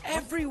notes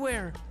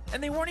everywhere,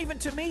 and they weren't even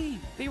to me.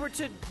 They were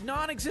to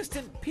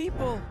non-existent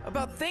people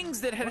about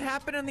things that had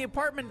happened in the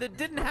apartment that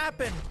didn't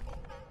happen.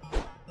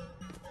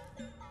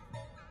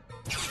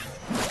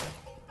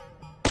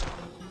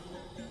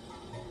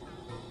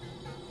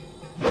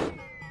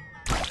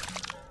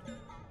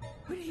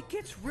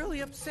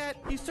 really upset.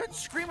 He starts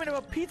screaming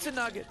about pizza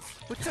nuggets,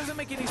 which doesn't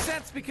make any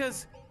sense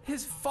because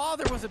his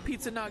father was a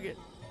pizza nugget.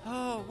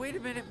 Oh, wait a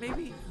minute.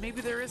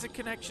 Maybe there is a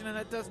connection, and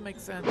that does make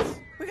sense.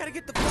 We gotta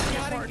get the fuck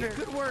out of here.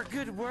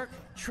 Good work,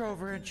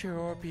 Trover and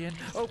Cheropian,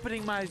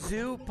 opening my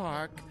zoo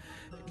park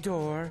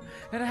door.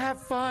 And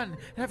have fun,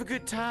 and have a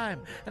good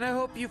time. And I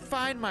hope you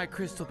find my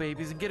crystal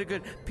babies and get a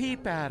good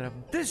peep at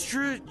them. This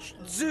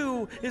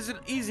zoo isn't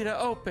easy to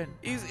open.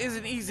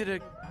 Isn't easy to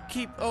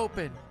keep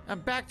open. I'm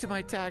back to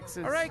my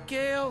taxes. All right,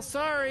 Gail,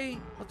 sorry.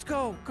 Let's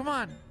go. Come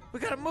on. We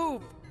gotta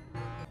move.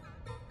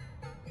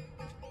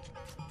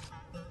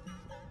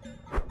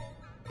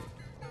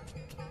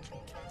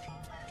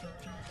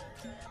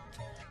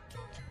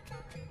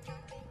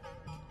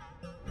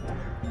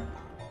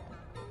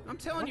 I'm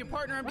telling you,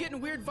 partner, I'm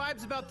getting weird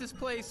vibes about this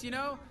place, you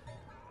know?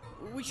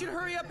 We should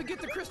hurry up and get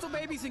the crystal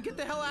babies and get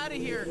the hell out of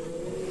here.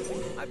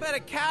 I bet a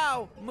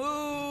cow,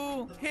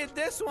 moo, hit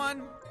this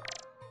one.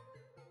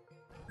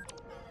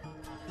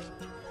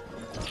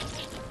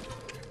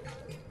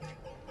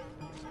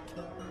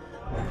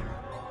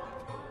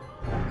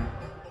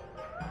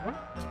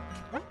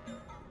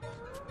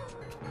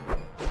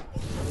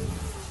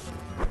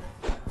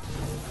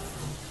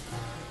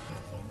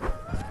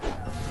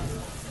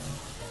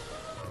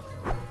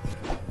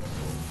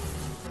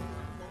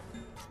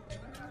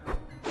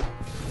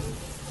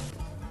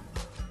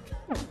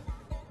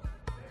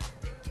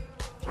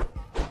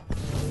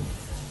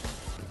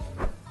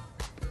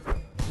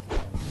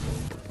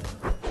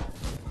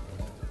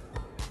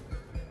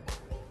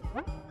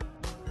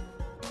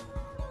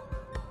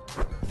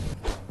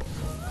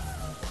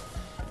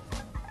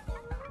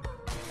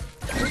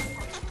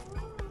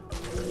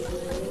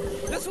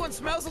 This one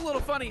smells a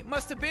little funny.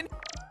 Must have been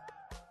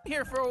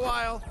here for a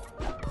while.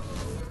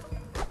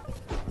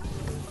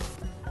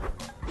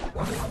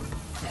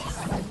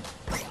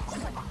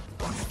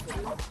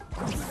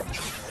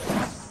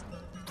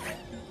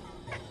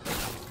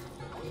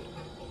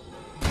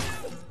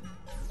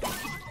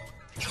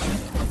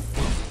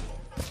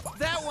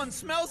 That one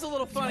smells a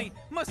little funny.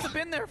 Must have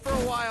been there for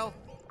a while.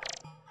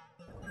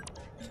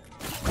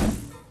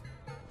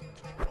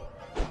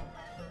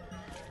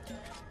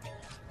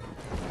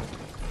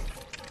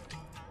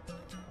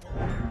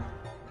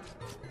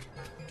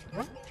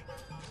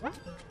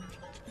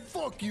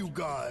 Fuck you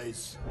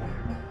guys.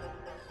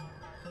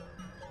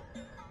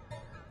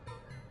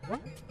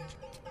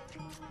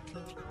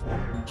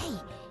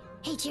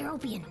 Hey,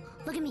 Cheropian,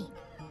 look at me.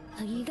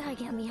 You gotta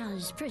get me out of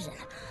this prison.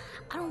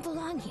 I don't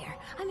belong here.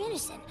 I'm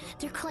innocent.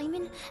 They're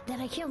claiming that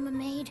I killed my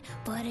maid,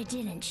 but I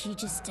didn't. She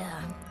just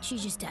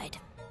died.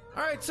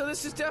 All right, so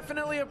this is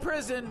definitely a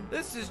prison.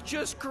 This is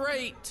just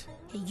great.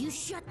 Hey, you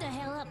shut the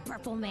hell up,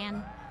 Purple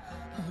Man.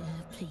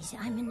 Please,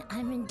 I'm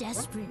in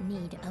desperate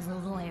need of a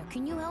lawyer.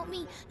 Can you help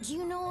me? Do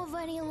you know of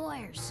any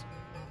lawyers?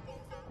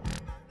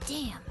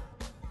 Damn.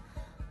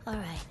 All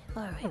right.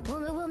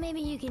 Well,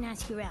 maybe you can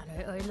ask around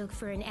or look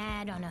for an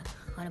ad on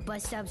a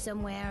bus stop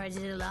somewhere.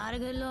 There's a lot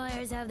of good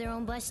lawyers have their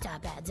own bus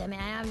stop ads. I mean,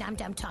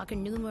 I'm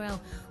talking numero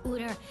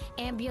uno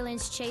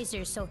ambulance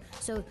chasers. So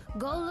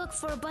go look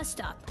for a bus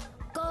stop.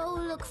 Go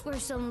look for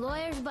some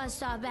lawyer's bus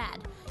stop ad.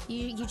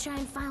 You try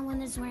and find one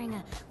that's wearing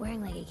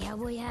like a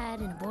cowboy hat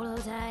and a bolo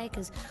tie,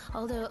 because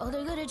all the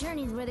good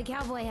attorneys wear the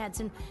cowboy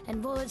hats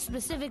and bullets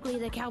specifically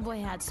the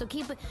cowboy hats. So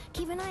keep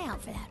an eye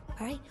out for that.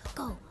 All right,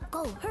 go,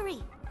 hurry.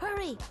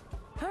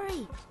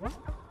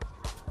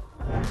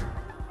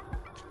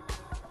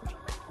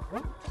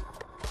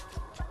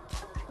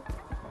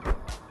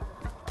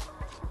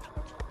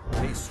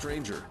 Hey,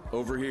 stranger,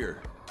 over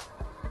here.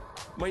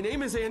 My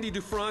name is Andy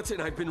Dufrance,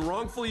 and I've been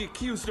wrongfully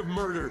accused of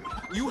murder.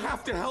 You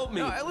have to help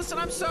me. No, listen,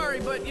 I'm sorry,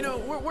 but, you know,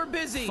 we're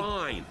busy.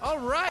 Fine. All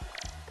right.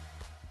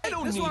 I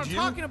don't This need is what I'm you.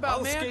 talking about,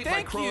 I'll man. escape by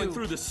Thank crawling you.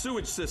 through the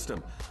sewage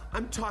system.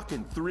 I'm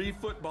talking 3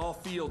 football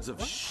fields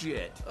of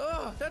shit.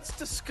 Ugh, that's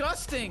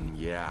disgusting.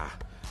 Yeah,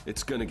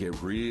 it's gonna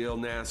get real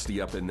nasty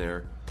up in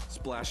there,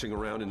 splashing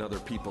around in other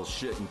people's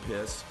shit and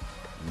piss.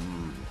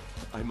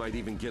 I might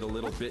even get a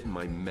little bit in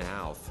my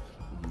mouth.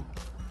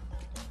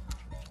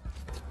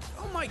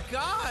 Oh my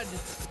God.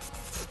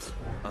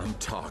 I'm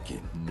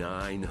talking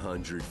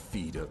 900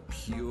 feet of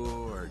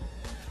pure.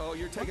 Oh,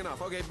 you're taking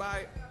off. Okay,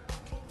 bye.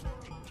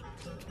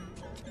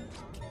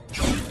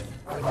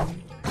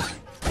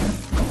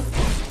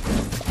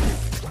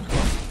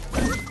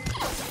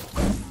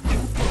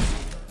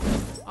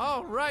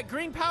 All right,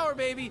 green power,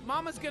 baby.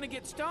 Mama's gonna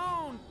get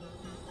stoned.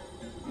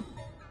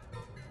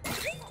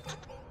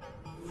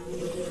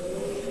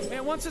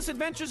 Man, once this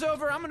adventure's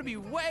over, I'm gonna be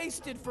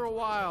wasted for a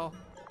while.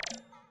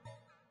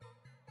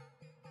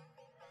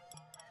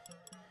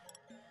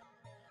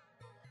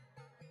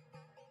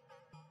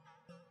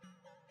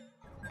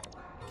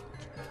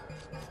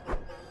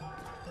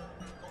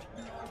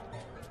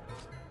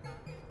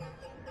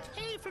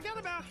 Hey, forgot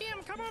about him.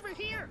 Come over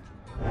here.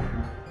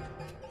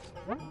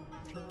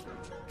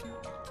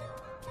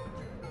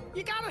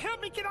 You gotta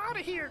help me get out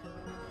of here.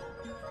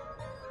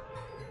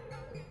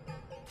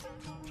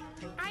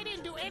 I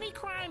didn't do any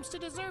crimes to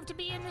deserve to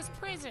be in this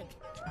prison.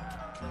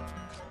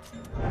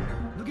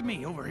 Look at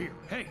me over here.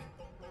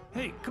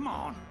 Hey, come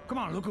on,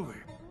 look over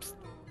here. Psst,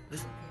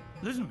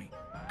 listen to me.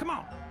 Come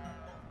on.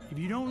 If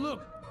you don't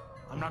look,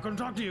 I'm not gonna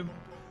talk to you.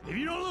 If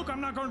you don't look, I'm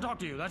not gonna talk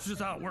to you. That's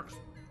just how it works.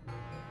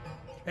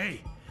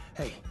 Hey,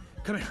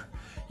 come here.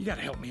 You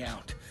gotta help me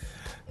out.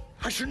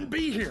 I shouldn't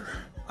be here.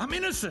 I'm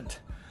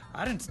innocent.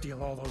 I didn't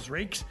steal all those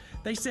rakes.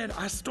 They said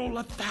I stole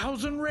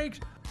 1,000 rakes.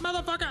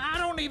 Motherfucker, I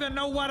don't even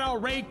know what a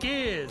rake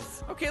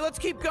is. Okay, let's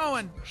keep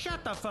going.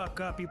 Shut the fuck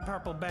up, you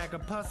purple bag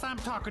of pus. I'm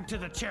talking to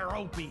the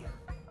Cheropian.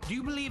 Do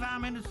you believe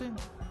I'm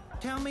innocent?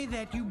 Tell me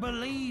that you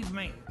believe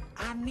me.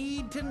 I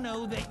need to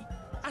know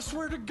that. I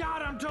swear to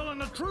God, I'm telling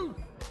the truth.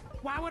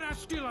 Why would I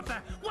steal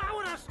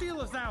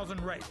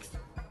 1,000 rakes?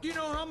 Do you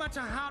know how much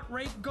a hot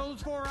rake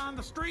goes for on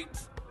the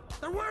streets?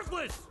 They're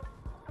worthless.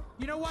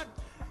 You know what?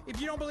 If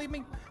you don't believe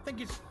me, then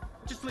just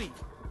leave.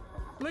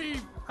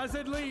 Leave. I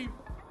said leave.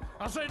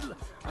 I said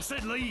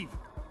leave.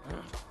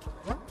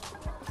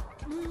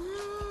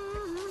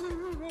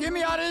 Get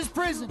me out of this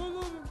prison.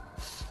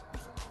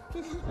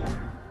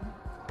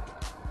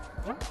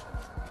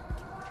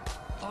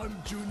 I'm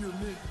Junior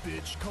Mint,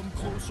 bitch. Come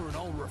closer and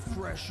I'll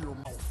refresh your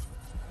mouth.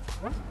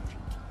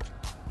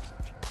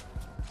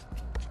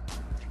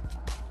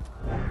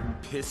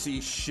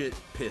 Pissy shit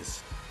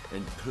piss.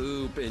 And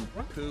poop and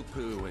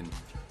poo-poo and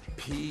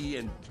pee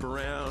and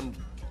brown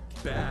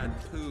bad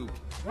poop.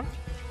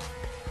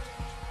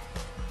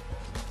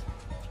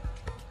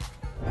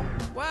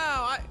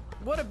 Wow,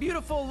 what a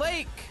beautiful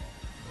lake.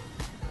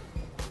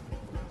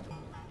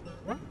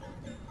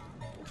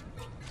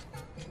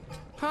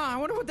 Huh, I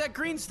wonder what that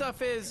green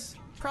stuff is.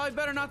 Probably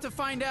better not to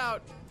find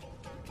out.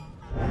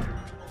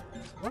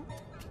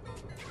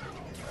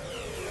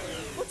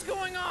 What's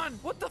going on?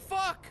 What the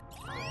fuck?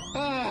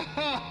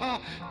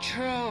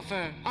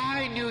 Trover,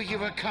 I knew you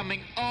were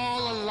coming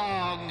all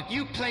along.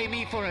 You play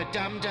me for a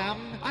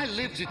dum-dum? I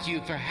lived with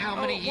you for how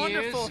many years?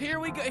 Wonderful. Here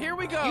we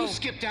go. You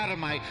skipped out of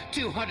my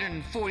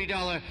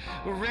 $240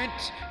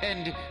 rent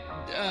and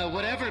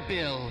whatever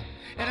bill.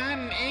 And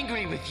I'm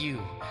angry with you.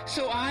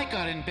 So I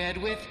got in bed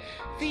with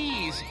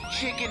these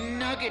chicken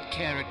nugget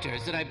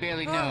characters that I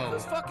barely know.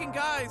 Those fucking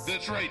guys.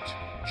 That's right.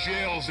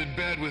 Jail's in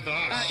bed with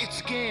us.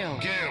 It's Gail.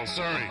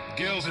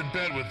 Gail's in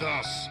bed with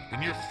us.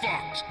 And you're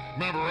fucked.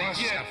 Remember us?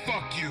 Yeah,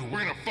 fuck you. We're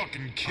gonna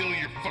fucking kill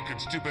your fucking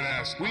stupid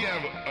ass. We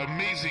have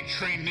amazing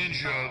trained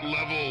ninja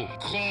level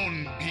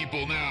clone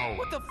people now.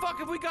 What the fuck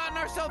have we gotten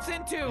ourselves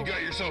into? You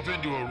got yourself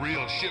into a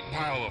real shit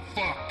pile of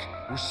fuck.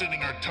 We're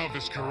sending our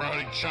toughest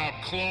karate chop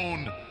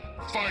clone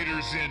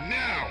fighters in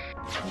now.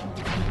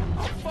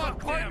 Oh, fuck,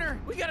 partner.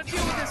 We gotta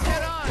deal with this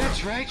head on.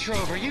 That's right,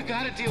 Trover. You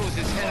gotta deal with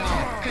this head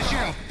on. Cause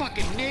you're a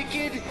fucking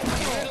naked,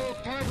 little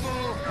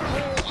purple,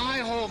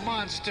 eye-hole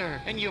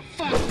monster. And you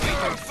fucked me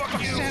for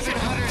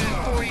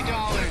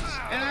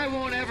 $740. And I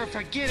won't ever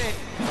forget it.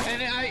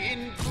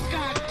 And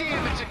god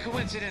damn, it's a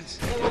coincidence.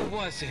 Or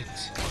was it?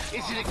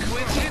 Is it a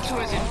coincidence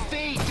or is it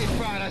fate that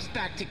brought us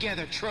back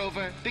together,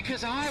 Trover?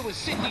 Because I was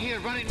sitting here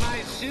running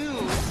my zoo.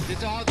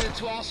 That's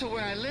also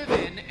where I live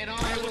in. And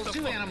all our little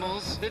zoo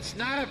animals. That's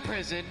not a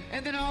prison.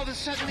 And then all of a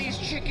sudden these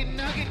chicken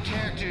nugget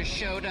characters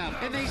showed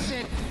up. And they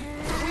said,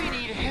 we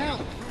need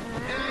help.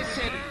 And I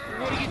said,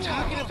 what are you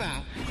talking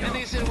about? And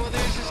they said, well,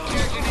 there's this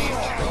character named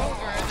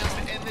Trover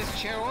and this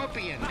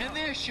Cheropian. And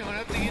they're showing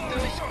up to get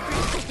those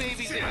crystal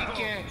babies that we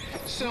care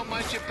so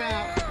much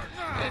about.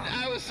 And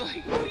I was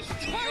like, what are you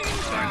talking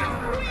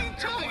about? What are you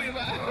talking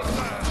about?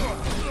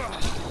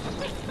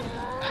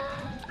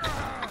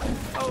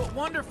 Oh,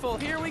 wonderful.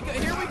 Here we go.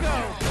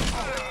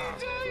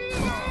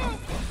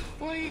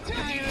 What are you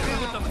talking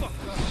about?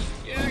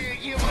 You're not gonna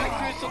get my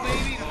crystal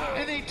babies?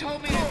 And they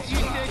told me that you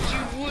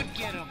would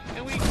get them.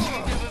 And we teamed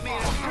up and made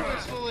a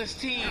forcefulest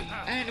team.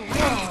 And you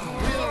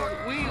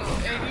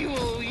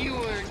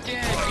were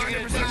dead.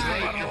 You're gonna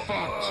die. You're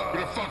fucked.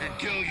 We're gonna fucking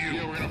kill you.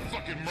 Yeah, we're gonna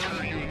fucking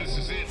murder you. And this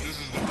is it. This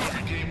is the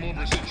fucking game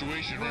over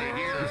situation right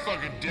here. You're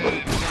fucking dead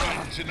and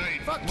dying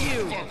tonight. Fuck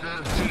you.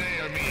 Fucker. Today,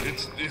 I mean,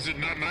 is it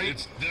not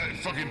night?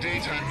 It's fucking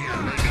daytime here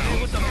right now.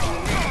 Well,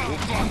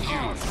 fuck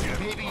you.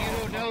 Maybe you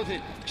don't know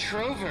that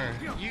Trover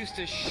used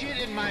to shit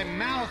in my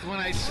mouth when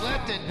I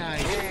slept at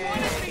night. You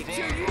wanted me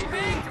to. You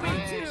begged me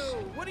to.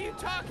 What are you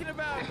talking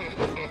about? We're a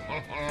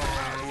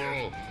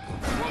little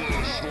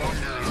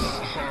slungers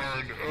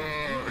hard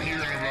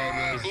hearing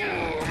about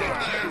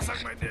this.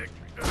 Suck my dick.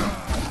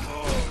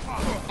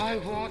 I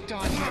walked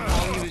on him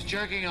while he was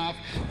jerking off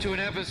to an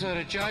episode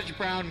of Judge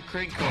Brown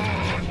Crinkle.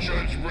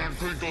 Judge Brown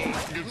Crinkle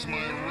gets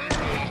my wrinkle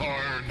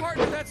hard.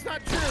 Partner, that's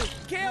not true.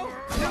 Gail,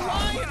 you're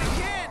lying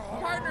again.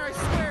 Partner, I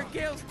swear,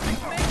 Gail's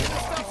making this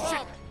stuff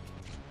up.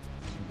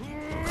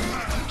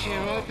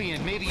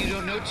 Cheropian, maybe you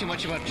don't know too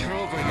much about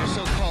Trover, your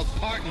so-called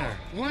partner.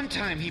 One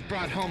time he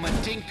brought home a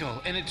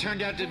dinkle, and it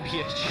turned out to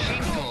be a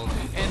shinkle,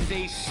 and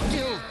they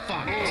still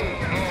fucked.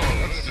 Oh,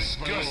 that's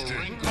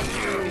disgusting.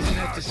 Isn't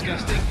that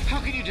disgusting? How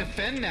can you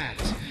defend that?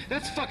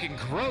 That's fucking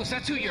gross.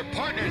 That's who your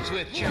partner's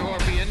with,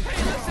 Cheropian.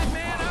 Hey, listen,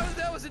 man,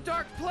 that was a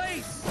dark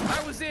place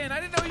I was in. I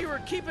didn't know you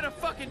were keeping a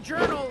fucking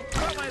journal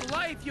about my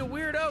life, you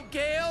weirdo,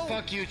 Gale.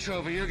 Fuck you,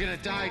 Trover. You're gonna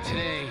die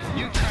today.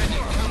 You tried to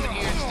come in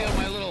here and steal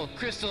my little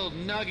crystal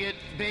nugget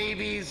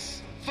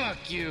babies.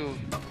 Fuck you.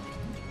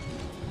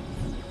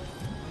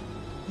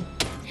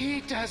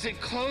 He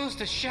doesn't close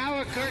the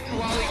shower curtain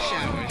while he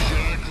showers.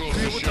 Should close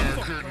the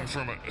shower curtain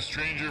from a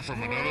stranger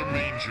from another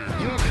manger.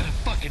 You're gonna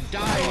fucking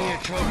die here,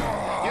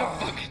 Trover. You're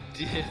fucking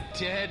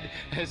dead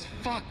as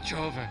fuck,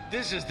 Trover.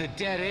 This is the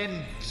dead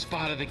end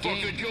spot of the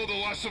game. Fucking killed the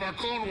last of our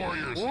clone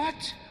warriors.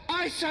 What?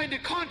 I signed a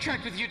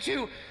contract with you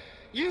two.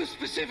 You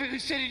specifically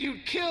said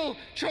you'd kill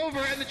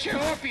Trover and the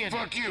Cheropian.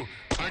 Fuck you.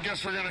 I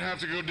guess we're gonna have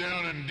to go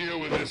down and deal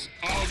with this.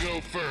 I'll go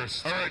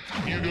first. All right,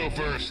 you go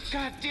first.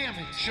 God damn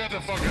it. Shut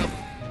the fuck up,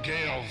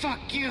 Gale.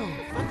 Fuck you.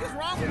 What is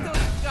wrong with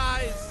those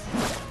guys?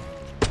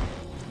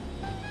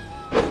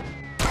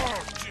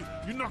 Oh, gee,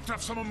 you knocked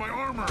off some of my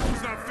armor.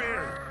 It's not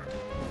fair.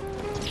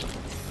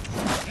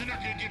 You're not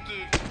gonna get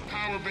the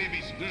power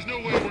babies. There's no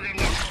way we're gonna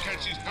let you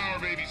catch these power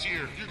babies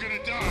here. You're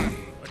gonna die.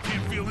 I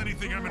can't feel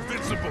anything. I'm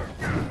invincible.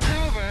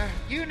 Trover,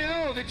 you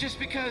know that just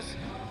because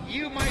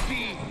you might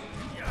be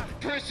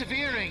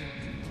persevering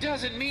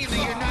doesn't mean that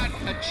you're not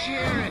a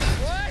Cheris.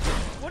 What?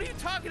 What are you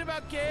talking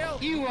about, Gale?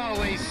 You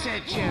always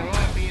said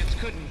Cheropians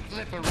couldn't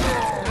flip a rope.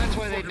 That's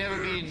why they'd never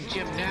be in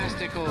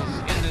gymnasticals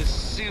in the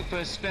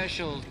super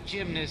special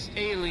gymnast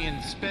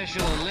alien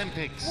special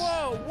Olympics.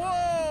 Whoa,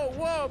 whoa,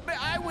 whoa.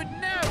 I would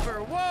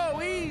never.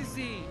 Whoa,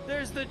 easy.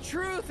 There's the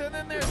truth and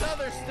then there's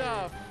other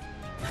stuff.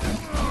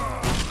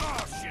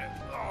 Oh, shit.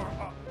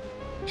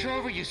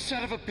 Trover, you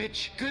son of a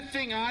bitch. Good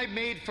thing I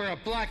made for a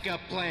blackout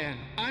plan.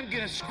 I'm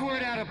gonna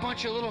squirt out a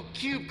bunch of little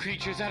cube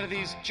creatures out of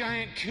these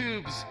giant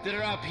cubes that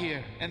are up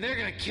here, and they're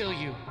gonna kill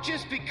you.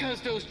 Just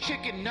because those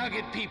chicken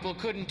nugget people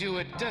couldn't do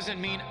it doesn't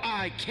mean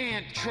I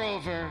can't,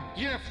 Trover.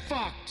 You're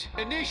fucked.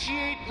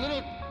 Initiate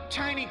little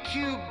tiny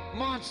cube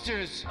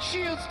monsters.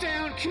 Shields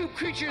down, cube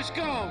creatures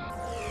go.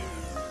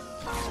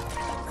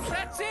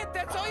 That's it?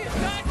 That's all you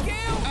got,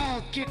 Gale?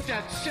 I'll get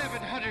that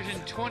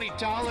 $720,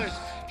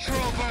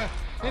 Trover,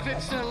 if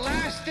it's the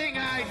last thing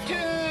I do!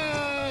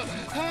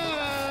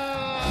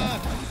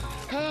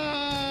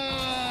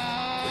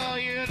 Oh,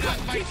 you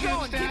knocked my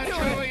cubes down,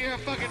 Trover, you're a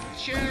fucking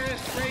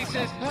Cheris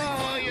racist.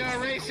 Oh, you're a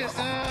racist.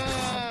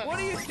 What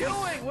are you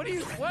doing?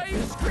 Why are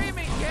you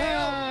screaming,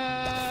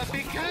 Gale?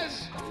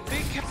 Because...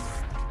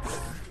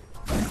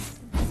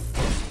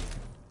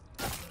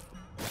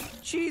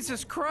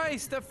 Jesus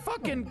Christ, that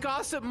fucking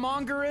gossip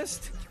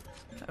mongerist.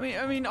 I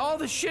mean, all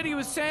the shit he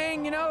was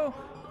saying, you know,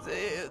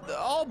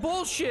 all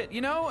bullshit,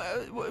 you know?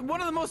 One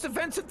of the most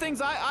offensive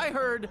things I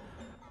heard,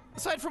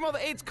 aside from all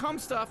the AIDS cum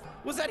stuff,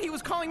 was that he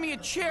was calling me a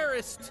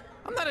chairist.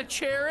 I'm not a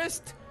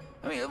chairist.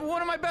 I mean,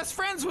 one of my best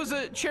friends was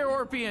a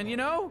Cheropian, you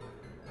know?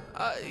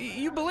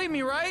 You believe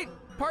me, right,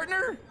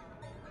 partner?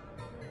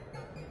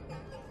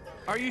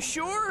 Are you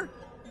sure?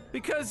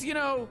 Because, you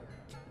know,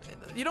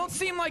 you don't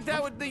seem like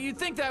that you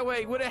think that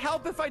way. Would it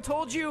help if I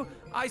told you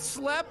I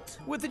slept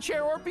with the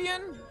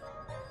Cheropian?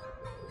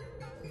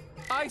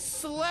 I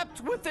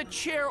slept with the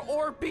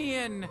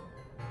Cheropian.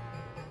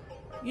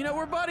 You know,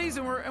 we're buddies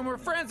and we're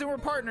friends and we're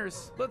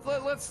partners.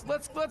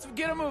 Let's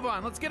get a move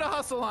on. Let's get a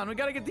hustle on. We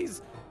gotta get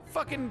these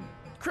fucking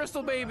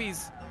crystal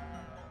babies.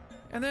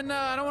 And then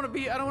I don't want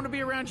to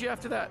be around you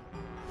after that.